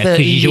 Now the 30-year because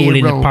it's all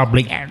in the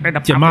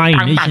public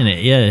domain, isn't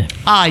it? Yeah.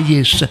 I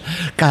used to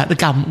go, the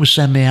government would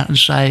send me out and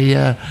say,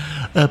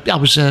 I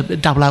was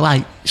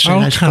 008. So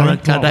they'd phone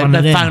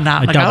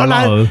up and go,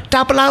 hello,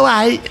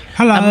 008.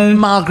 Hello. And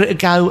Margaret would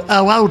go,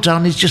 oh, hold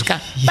on, he's just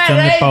going, She's on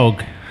the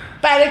bog.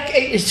 Barry,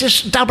 it's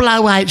just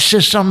 008, it's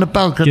just on the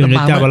bog at the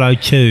moment. Doing the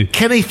 002.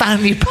 Can he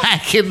phone me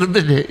back in a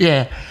minute?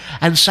 Yeah.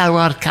 And so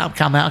I'd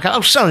come out and go,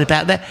 oh, sorry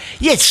about that.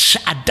 Yes,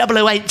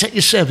 008 at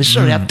your service.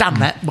 Sorry, I've done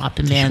that.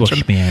 Wiping my hands.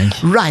 Wash my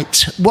hands.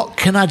 Right, what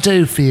can I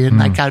do for you? And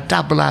they go,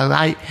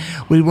 008,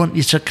 we want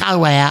you to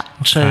go out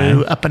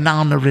to a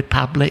Banana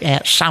Republic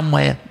out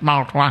somewhere,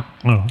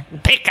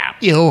 pick up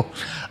your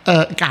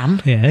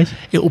gun. Yes.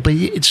 It will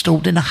be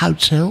installed in a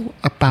hotel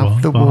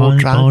above the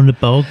wardrobe. On the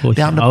bog?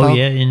 Behind the bog.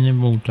 Yeah, in the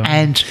wardrobe.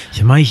 And it's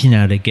amazing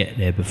how they get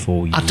there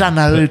before you. I don't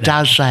know who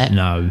does that.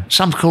 No.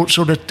 Some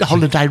sort of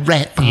holiday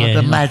rep, I'd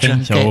imagine.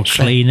 Or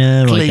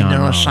cleaner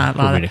or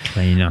something like that.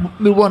 Cleaner.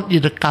 We want you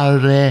to go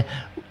there,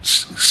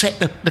 set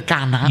the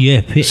gun up.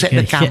 Yeah, set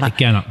the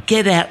gun up.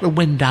 Get out the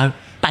window,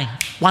 bang,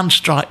 one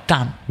strike,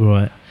 done.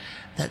 Right.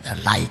 The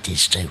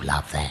ladies do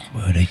love that.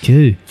 Well, they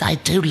do. They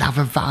do love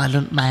a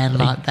violent man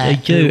like that. They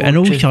do, and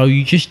also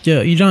you just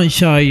you don't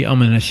say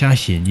I'm an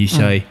assassin. You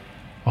say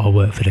I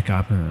work for the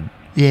government.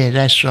 Yeah,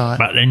 that's right.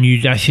 But then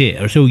that's it.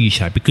 That's all you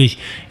say. Because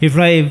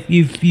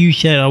if you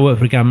said I work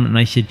for the government and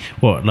they said,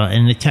 what, like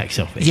in the tax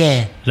office?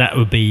 Yeah. That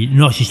would be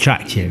not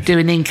attractive.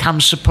 Doing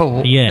income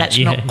support? Yeah. That's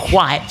not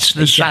quite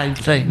the same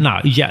thing. No,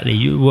 exactly.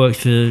 You work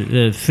for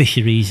the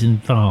fisheries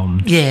and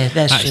farms. Yeah,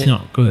 that's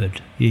not good,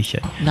 you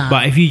say. No.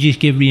 But if you just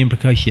give the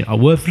implication, I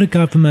work for the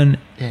government,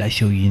 that's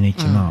all you need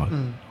to know.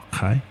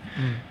 Okay?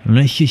 And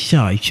let's just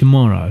say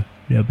tomorrow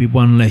there'll be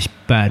one less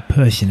bad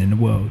person in the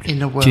world.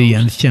 Do you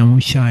understand what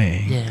I'm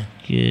saying? Yeah.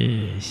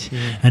 Yes.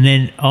 Yeah. And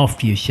then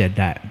after you said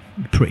that,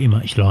 pretty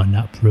much lined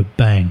up for a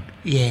bang.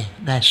 Yeah,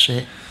 that's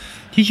it.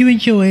 Did you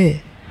enjoy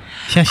it?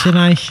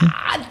 Assassination?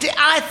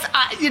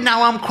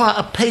 I'm quite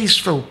a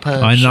peaceful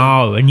person. I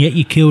know, and yet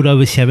you killed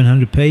over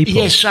 700 people.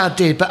 Yes, I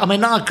did. But,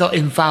 I got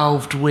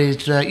involved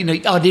with,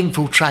 I'd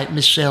infiltrate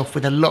myself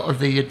with a lot of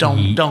the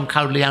Don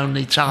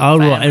Corleone type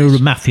families.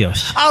 The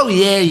mafios. Oh,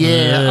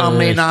 yeah.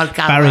 I'd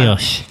go...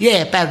 Barrios.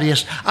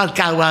 Barrios. I'd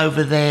go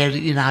over there,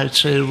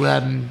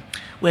 to...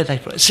 where they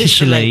put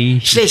Sicily.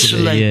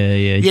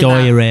 Yeah.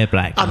 Dye your hair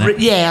black.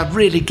 I'd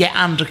really get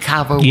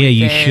undercover with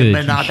you them, should,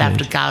 and I'd have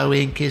to go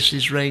in, kiss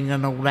his ring,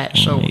 and all that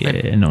sort of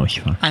thing. Yeah, nice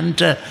one. And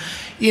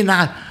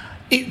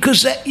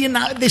because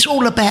it's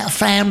all about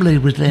family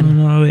with them. I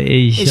know it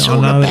is. It's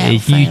all about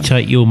family. You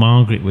take your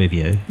Margaret with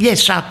you.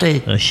 Yes, I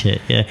did. That's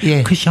it. Yeah.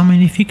 Because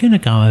if you're going to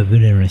go over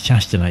there and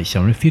assassinate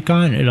someone, if you're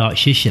going to like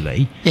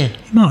Sicily, you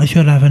might as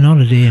well have an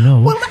holiday and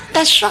all. Well,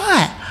 that's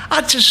right.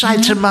 I'd just say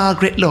to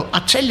Margaret, look, I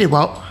tell you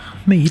what.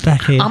 Meet you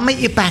back here. I'll meet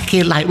you back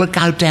here later. We'll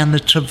go down the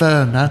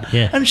taverna.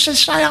 Yeah. And she'll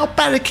say, oh,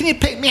 Barry, can you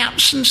pick me up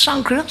some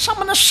sun cream?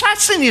 I'm an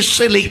assassin, you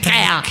silly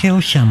cow.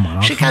 Kill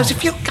someone. She goes,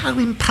 if you're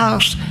going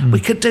past, we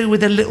could do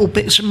with a little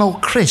bit some more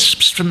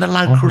crisps from the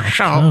local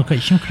shop. I'll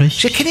get some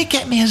crisps. So can you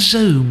get me a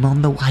Zoom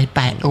on the way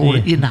back? Or,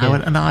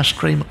 an ice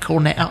cream, a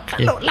cornet.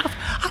 Look, love,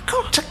 I've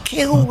got to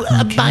kill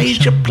a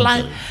major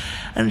player.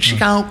 And she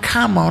go, oh,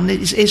 come on,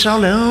 it's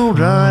all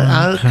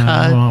right, okay.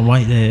 Right,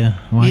 wait there.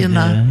 You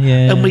know,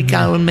 yeah. and we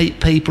go and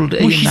meet people.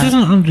 Well, she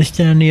doesn't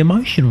understand the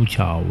emotional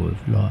child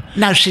of like.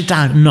 No, she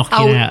don't.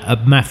 Knocking out a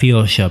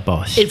mafioso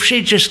boss. If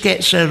she just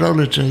gets her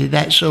holiday,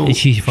 that's all.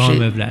 She's fine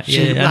with that.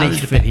 Yeah, and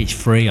it's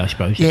free, I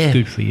suppose. Yeah. It's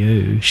good for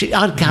you.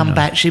 I'd come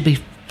back. She'd be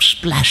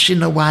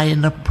splashing away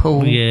in the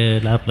pool. Yeah,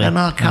 lovely. And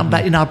I'd come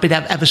back. I'd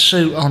have a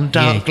suit on,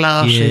 dark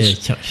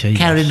glasses,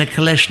 carrying a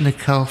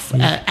Kalashnikov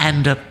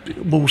and a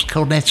Wolf's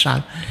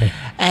Cornetto. Yeah.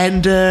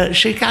 And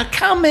she'd go,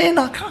 come in.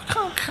 I can't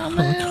come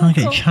in. I can't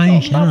get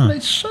changed now.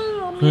 That's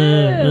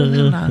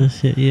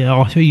it. Yeah,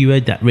 I saw you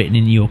had that written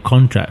in your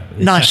contract.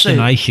 Nice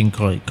assassination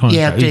contract.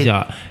 Yeah, I did.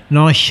 Like,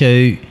 nice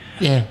suit.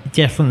 Yeah,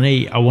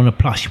 definitely. I want a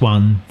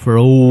 +1 for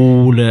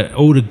all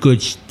the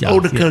good stuff. All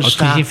the good stuff.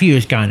 Because if you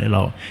was going to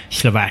like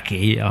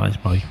Slovakia, I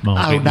suppose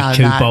might be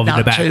too bothered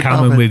about too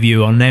coming bothered. With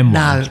you on them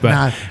ones.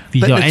 But if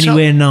you got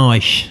anywhere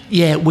nice,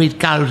 yeah, we'd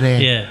go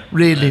there. Yeah,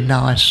 really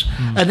nice.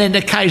 And then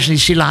occasionally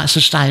she likes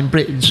to stay in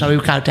Britain, so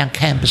we'd go down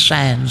Camber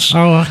Sands.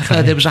 Oh,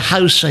 okay. There was a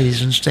host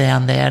seasons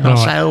down there, and I'll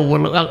say, oh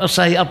well, I'll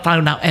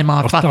phone up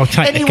MI5. I'll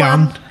take the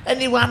gun.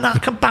 Anyone I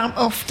can bump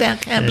off down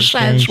Camber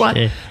Sands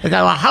way? They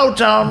go, oh,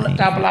 hold on,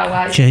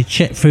 008.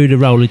 Check through the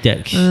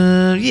Rolodex.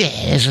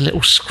 Yeah, there's a little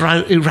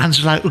scrote who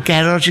runs a local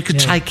garage. You could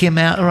take him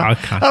out. All right,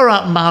 okay. All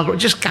right, Margaret,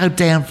 just go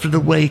down for the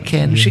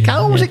weekend. She go,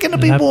 oh, is it going to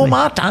be warm?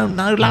 I don't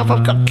know, love.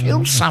 I've got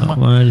killed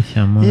someone.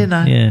 You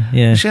know.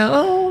 Yeah. She go,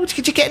 oh,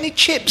 did you get any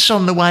chips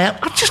on the way up?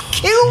 I just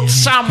killed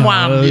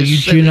someone. Oh, you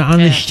do not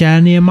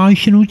understand the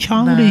emotional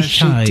child. No,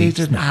 she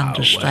didn't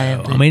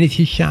understand it. I mean, it's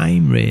a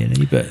shame,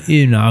 really, but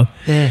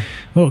Yeah.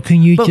 What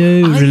can you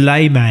do, the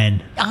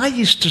layman? I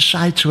used to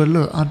say to her,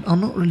 look,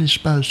 I'm not really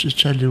supposed to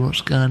tell you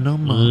what's going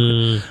on,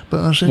 Margaret. But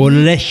I said, well,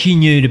 less she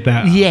knew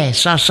about it.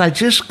 Yes, I say,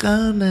 just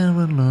go down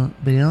and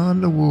look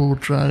behind the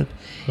wardrobe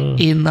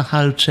in the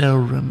hotel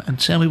room and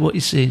tell me what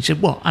you see. She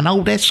said, what, an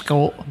old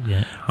Escort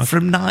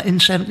from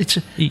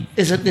 1972?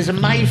 There's a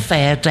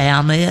Mayfair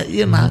down there,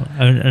 you know.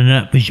 And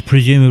that was,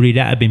 presumably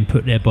that had been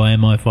put there by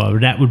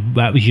MI5.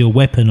 That was your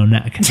weapon on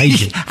that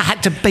occasion. I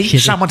had to beat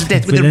someone to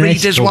death with the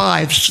readers'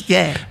 wives,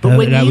 yeah.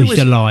 But that was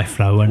the life,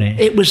 though, wasn't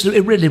it?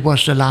 It really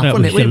was the life,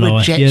 wasn't it? We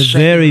were jet set.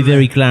 Very,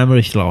 very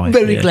glamorous life.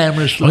 Very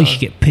glamorous life. I used to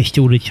get pissed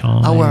all the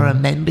time. Oh, I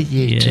remember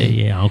you too.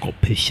 Yeah, I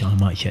got pissed so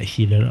much,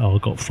 actually, that I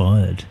got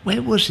fired.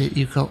 Where was it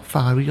you got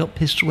fired? You got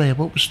pissed where?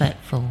 What was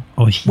that for?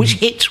 Which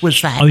hit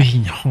was that? I was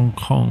in Hong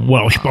Kong.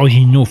 Well, I was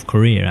in North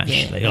Korea,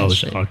 actually. Yeah,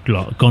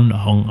 I'd gone to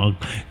Hong Kong.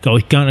 I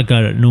was going to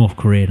go to North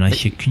Korea, and I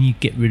said, can you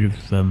get rid of,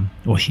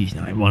 what's his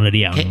name? One of the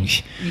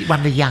Youngs. One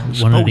of the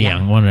Youngs. One of the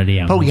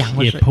Youngs. Paul Young,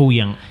 was it? Paul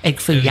Young.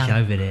 Egg Foo Young.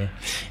 Over there.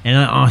 And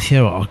I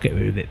said, I'll get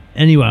rid of it.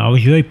 Anyway, I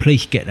was very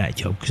pleased to get that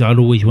job because I'd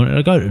always wanted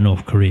to go to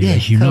North Korea,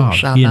 as you know. I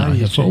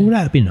thought,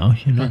 that'd be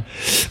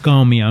nice, Go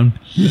on my own,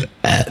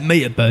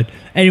 meet a bird.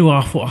 Anyway,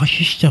 I thought I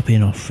should stop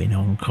off in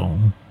Hong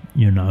Kong,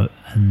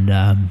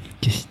 and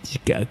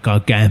just go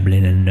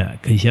gambling and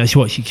because that's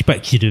what's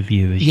expected of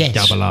you as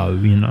a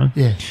 00,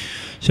 Yeah.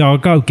 So I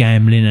go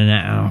gambling and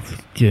that, and I'm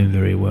doing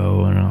very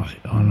well. And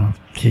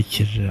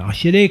I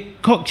said, hey,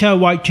 cocktail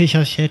waitress,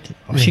 I said,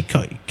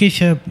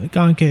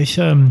 go and get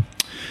some.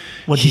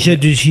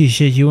 She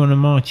said, you want a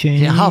martini?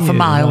 Yeah, half a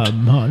mild.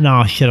 No,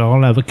 I said,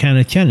 I'll have a can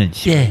of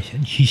Tennant's. Yeah.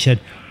 And she said,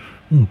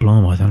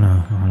 blimey, I don't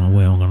know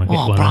where I'm going to get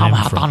one of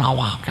them from. I don't know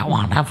where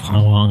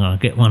I'm going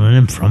to get one of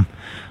them from.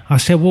 I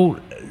said, well,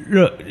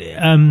 look,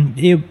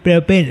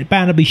 there's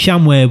bound to be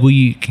somewhere where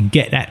you can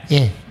get that.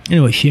 Yeah.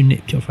 Anyway, she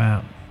nipped off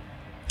out.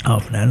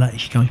 Half an hour later,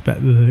 she comes back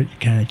with a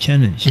can of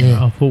Tennant's.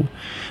 Yeah. I thought,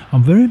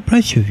 I'm very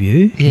impressed with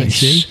you,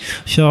 actually.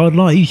 So I'd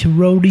like you to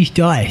roll these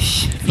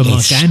dice for my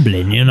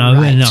gambling, Right.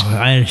 And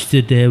I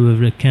stood there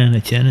with a can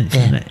of Tennant's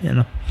and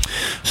that,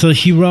 So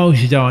she rolls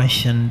the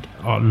dice and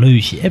I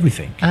lose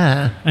everything.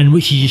 And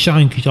which is a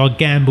shame because I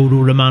gambled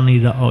all the money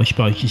that I was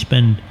supposed to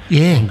spend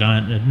on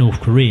going to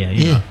North Korea,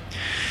 you know.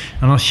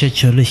 And I said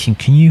to her, listen,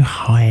 can you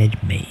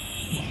hide me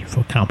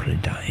for a couple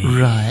of days?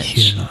 Right.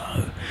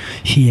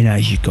 She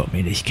knows you've got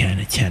me this can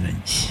of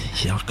Tennant's.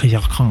 Because I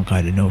can't go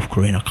to North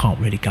Korea and I can't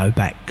really go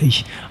back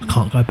because I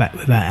can't go back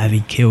without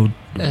having killed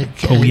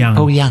Paul Young.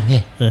 Paul Young,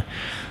 yeah.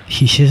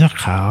 She says,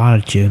 okay, I'll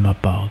do my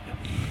bog.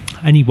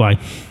 Anyway,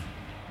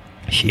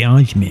 she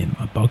hides me in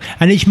my bog.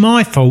 And it's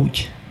my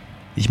fault.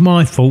 It's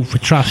my fault for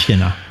trusting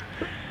her.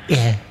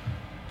 Yeah.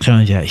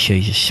 Turns out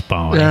she's a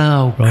spy.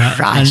 Oh, right?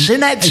 Christ.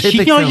 Isn't that typical?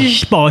 She's not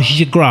just a spy,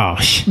 she's a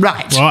grass.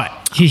 Right. Right.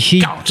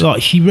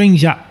 She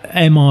rings up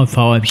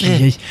MI5. She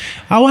says,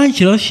 oh,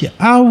 Angela,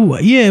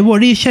 what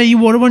do you say you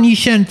want? The one you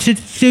sent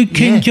to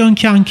King John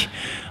Chunk?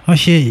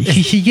 She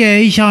said, yeah,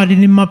 he's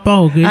hiding in my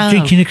bog,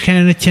 drinking a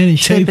can of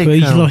Tennant's soup, but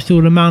he's lost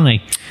all the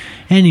money.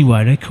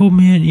 Anyway, they called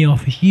me in the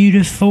office. You'd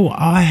have thought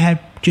I had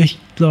just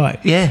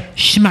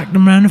smacked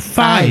them around the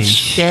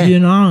face,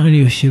 And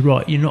he said,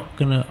 right, you're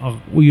not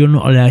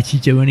allowed to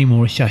do any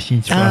more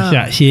assassins for us.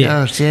 That's it.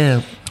 I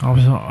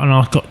was like, and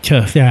I got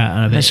turfed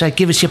out. They say,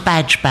 give us your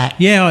badge back.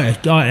 Yeah, I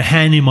had to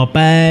hand in my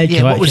badge.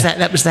 Yeah, what was that?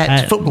 That was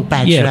that football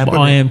badge. Yeah, but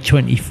I am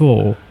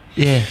 24.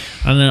 Yeah.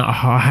 And then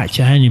I had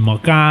to hand in my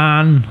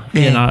gun,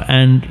 you know,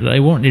 and they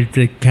wanted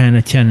the can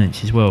of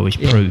tenants as well as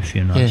proof,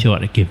 you know, so I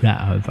had to give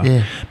that over.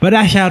 Yeah. But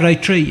that's how they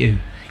treat you.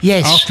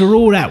 Yes. After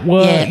all that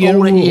work,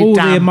 all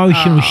the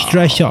emotional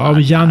stress that I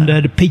was under,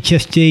 the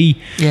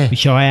PTSD,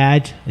 which I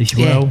had as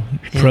well,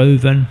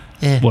 proven.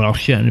 Yeah. Well, I've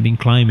certainly been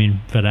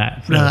claiming for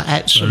that for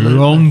a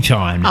long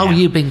time now. Oh,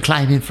 you've been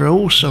claiming for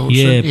all sorts.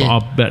 Yeah,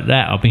 but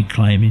that I've been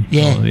claiming.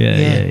 Yeah, oh,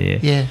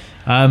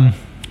 yeah.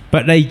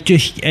 But they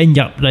just end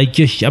up.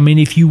 I mean,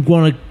 if you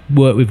want to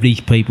work with these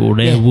people,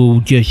 they will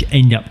just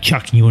end up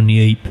chucking you on the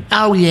heap.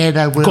 Oh yeah,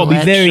 they will. Got to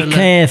be very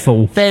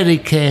careful. Very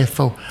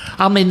careful.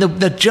 I mean,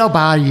 the job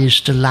I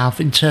used to love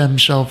in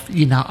terms of,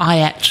 you know, I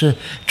had to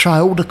try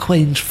all the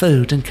Queen's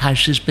food in case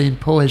she's been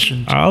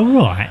poisoned. Oh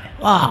right.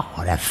 Oh,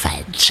 what a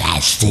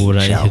fantastic job!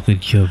 That's a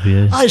good job.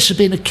 Yeah. I used to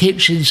be in the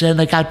kitchens and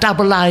they go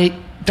 88,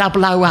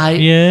 008.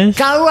 Yes.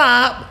 Go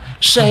up.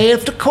 See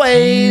if the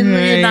Queen,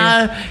 you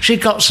know, she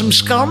got some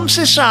scones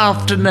this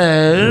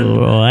afternoon.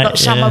 Right, got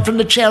someone from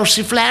the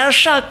Chelsea Flower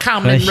Show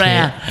coming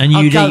round. And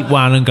you'd eat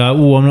one and go,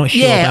 oh, I'm not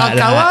sure about that.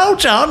 Yeah, I'll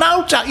go,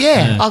 hold on.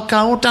 Yeah, I'll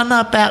go, I don't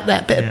know about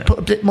that. Put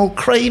a bit more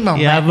cream on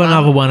that. Yeah, have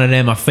another one of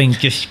them, I think,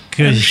 just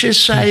because. And she'd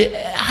say,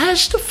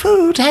 has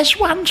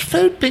one's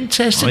food been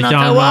tested? I go,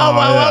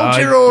 hold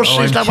your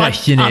horses.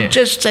 I'm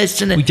just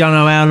testing it. We don't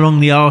know how long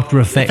the after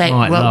effect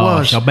might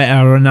last. I better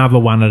have another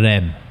one of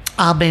them.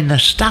 I mean, the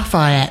stuff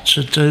I had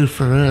to do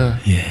for her.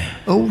 Yeah.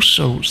 All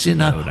sorts, you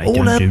know. They all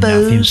don't her do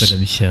booze. Nothing for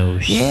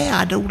themselves. Yeah, I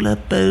had all her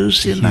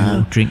booze, you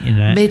know. Drinking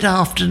that.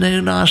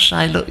 Mid-afternoon, I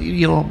say, look,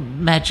 Your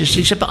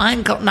Majesty. She said, but I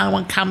ain't got no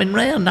one coming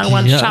round. No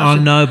one's I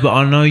know, but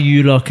I know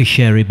you like a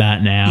sherry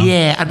bat now.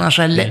 Yeah, and I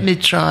say, let me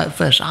try it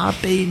first. I'll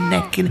be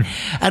necking.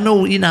 And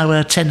all, you know,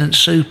 her tenant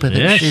super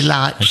that she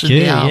likes in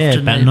the afternoon. Yeah,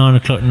 about 9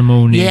 o'clock in the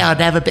morning. Yeah, I'd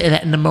have a bit of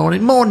that in the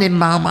morning. Morning,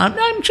 Mum.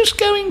 I'm just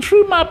going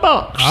through my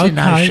box. Okay, you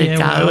know, she'd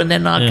go, and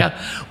then I'd go,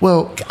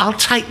 well, I'll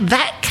take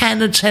that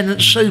can of tenant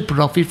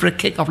super off you for a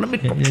kick-off. Let me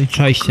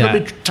taste that.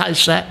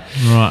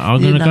 Right, I'm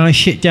going to go and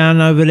sit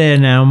down over there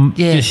now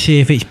to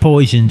see if it's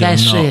poisoned or not.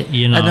 That's it.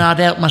 You know. And I'd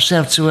help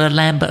myself to a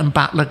Lambert and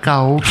Butler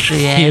Gold.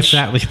 See if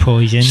that was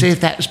poisoned. See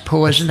if that was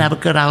poisoned. Have a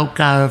good old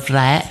go of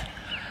that.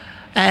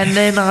 And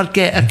then I'd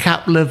get a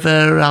couple of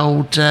her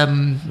old...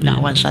 no, I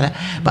won't say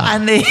that. But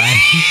and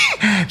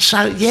then...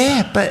 so,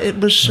 yeah, but it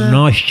was... a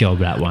nice job,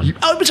 that one.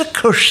 Oh, it was a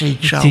cushy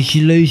job. Did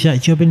you lose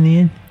that job in the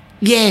end?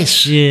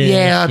 Yes,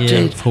 I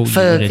did.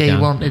 Fergie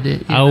wanted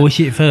it. Oh, was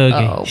it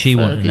Fergie? Oh, she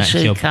wanted that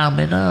job.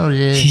 Coming. Oh,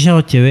 yeah. She said,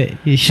 I'll do it.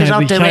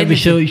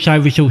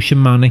 Save us all some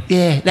money.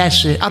 Yeah,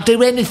 that's it. I'll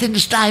do anything to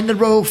stay in the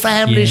royal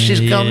family. She's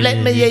gone, let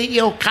me eat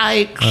your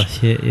cakes.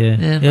 That's it,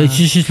 It's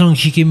just as long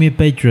as you give me a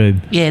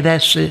bedroom. Yeah,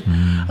 that's it.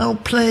 Oh,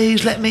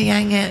 please, let me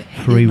hang out.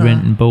 Free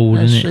rent and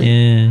board, isn't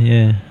it?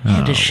 Yeah.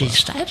 How does she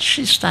stay? How does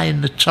she stay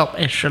in the top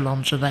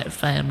echelons of that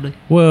family?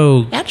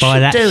 Well, by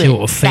that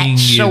sort of thing,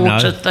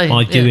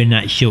 by doing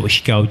that sort of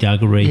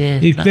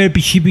skullduggery.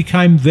 She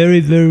became very,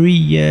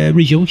 very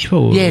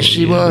resourceful. Yes,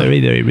 she was.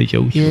 Very, very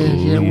resourceful.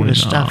 Yeah, all the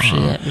stuff she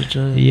had to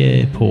do.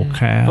 Yeah, poor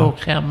cow. Poor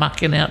cow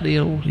mucking out the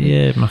oil.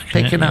 Yeah,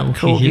 picking up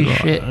corky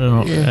shit.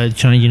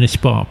 Changing the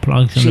spark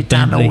plugs on the Bentley. She'd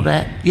done all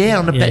that. Yeah,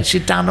 on the Bentley,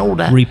 she'd done all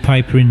that.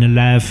 Repapering the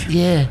lav.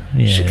 Yeah.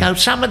 She'd go,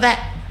 some of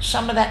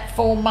that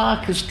form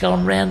marker's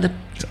gone round the...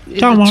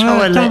 Don't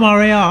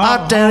worry,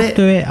 I'll do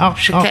it. I'll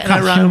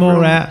cut them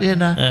all out. You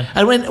know. Yeah.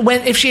 And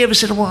when if she ever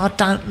said, "Well, I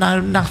don't know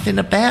nothing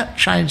about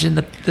changing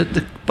the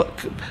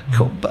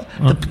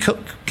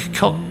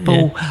cock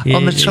ball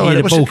on the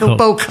toilet," what's it called?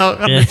 Ball cock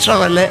on the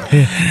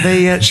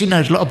toilet. She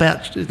knows a lot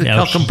about the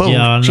cock and ball.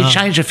 Yeah, she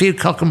changed a few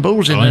cock and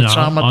balls in her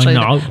time. I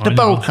tell you, the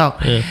ball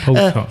cock.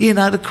 You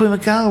know, the Queen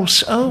of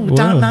Girls. Oh,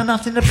 don't know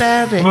nothing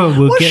about it.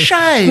 What a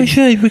shame.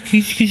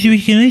 Because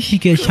we can actually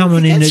get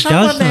someone in that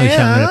does know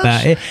something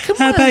about it.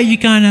 How about you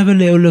go and have a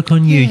little look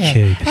on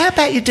YouTube? How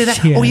about you do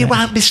that? Or you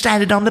won't be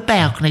standing on the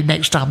balcony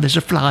next time there's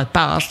a fly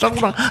past. I'm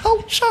like,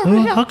 sorry.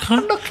 I'll have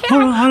a look.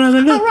 I'll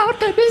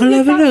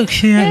have a look.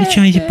 See how to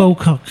change the ball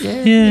cocks.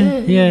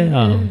 Yeah.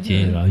 Oh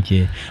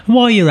dear. And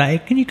while you're at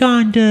it, can you go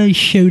and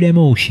shoe them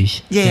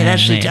horses? Yeah,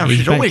 that's it.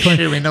 She's always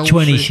shoeing horses.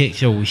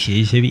 26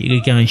 horses. If you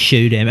could go and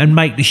shoe them and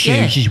make the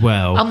shoes as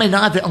well. I mean,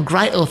 I have it on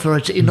great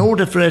authority. In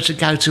order for her to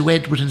go to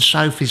Edward and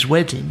Sophie's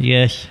wedding,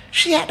 yes,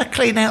 she had to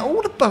clean out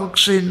all the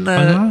bogs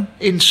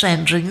in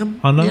Sandringham.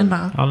 I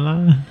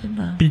know.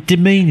 But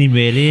demeaning,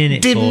 really, isn't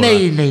it?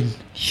 Demeaning.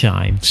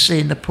 Shame.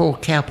 Seeing the poor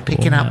cow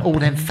picking up all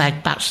them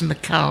fag butts in the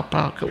car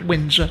park at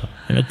Windsor.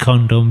 And the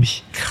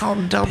condoms.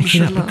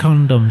 Picking up the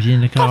condoms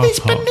in the car park. But it's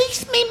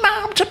beneath me,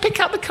 Mum, to pick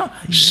up the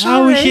condoms.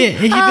 Sorry. Oh, is it?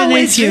 Is it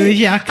beneath you?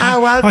 Is it? Okay.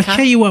 Oh, okay. I'll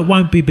tell you what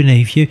won't be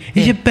beneath you.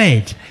 It's a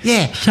bed.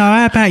 Yeah. So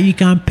how about you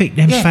go and pick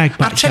them fag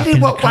butts I'll up tell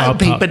you what won't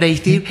be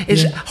beneath you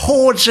is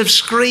hordes of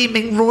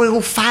screaming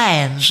royal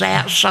fans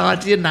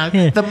outside,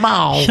 the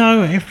mall.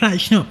 So if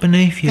that's not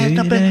beneath you,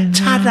 then...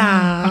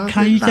 Ta-da!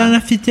 Okay, you don't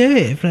have to do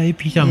it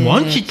if you don't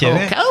want to do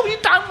it. Oh, you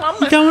don't want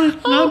You don't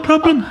want no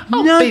problem.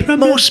 No bit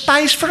problem. more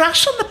space for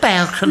us on the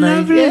balcony.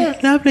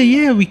 Lovely.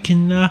 Yeah, we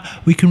can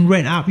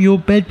rent up your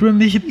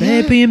bedroom as a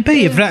Airbnb.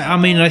 If that, I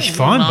mean, that's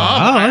fine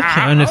by us.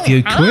 And a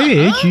few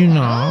quid, you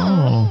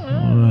know.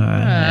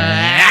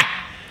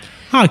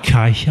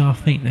 Okay, so I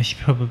think that's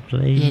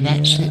probably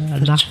that's it for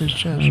enough.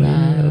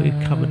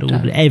 We've covered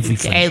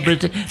everything.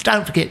 Everything.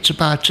 Don't forget to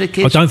buy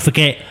tickets. Oh, don't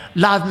forget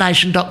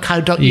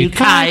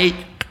livenation.co.uk.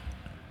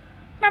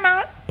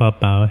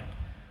 Bye-bye.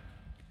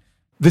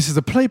 This is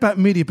a Playback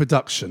Media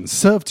production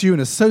served to you in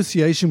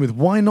association with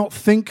Why Not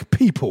Think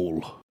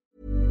People.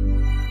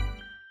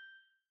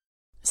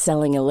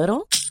 Selling a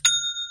little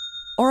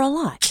or a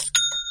lot?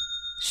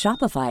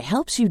 Shopify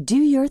helps you do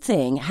your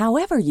thing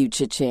however you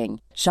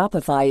cha-ching.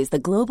 Shopify is the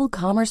global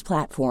commerce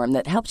platform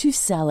that helps you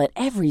sell at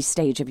every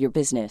stage of your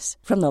business.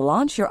 From the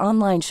launch your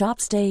online shop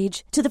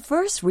stage to the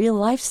first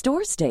real-life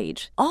store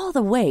stage, all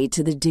the way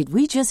to the did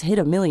we just hit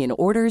a million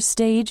orders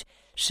stage.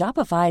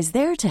 Shopify is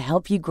there to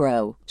help you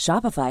grow.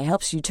 Shopify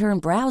helps you turn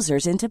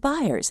browsers into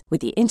buyers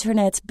with the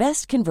internet's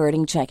best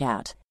converting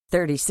checkout.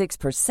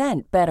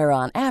 36% better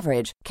on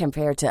average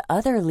compared to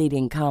other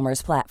leading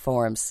commerce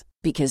platforms.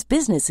 Because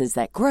businesses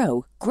that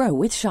grow, grow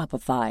with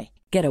Shopify.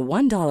 Get a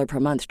 $1 per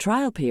month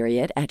trial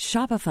period at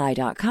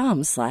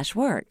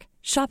shopify.com/work.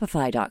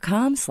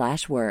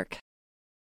 Shopify.com/work.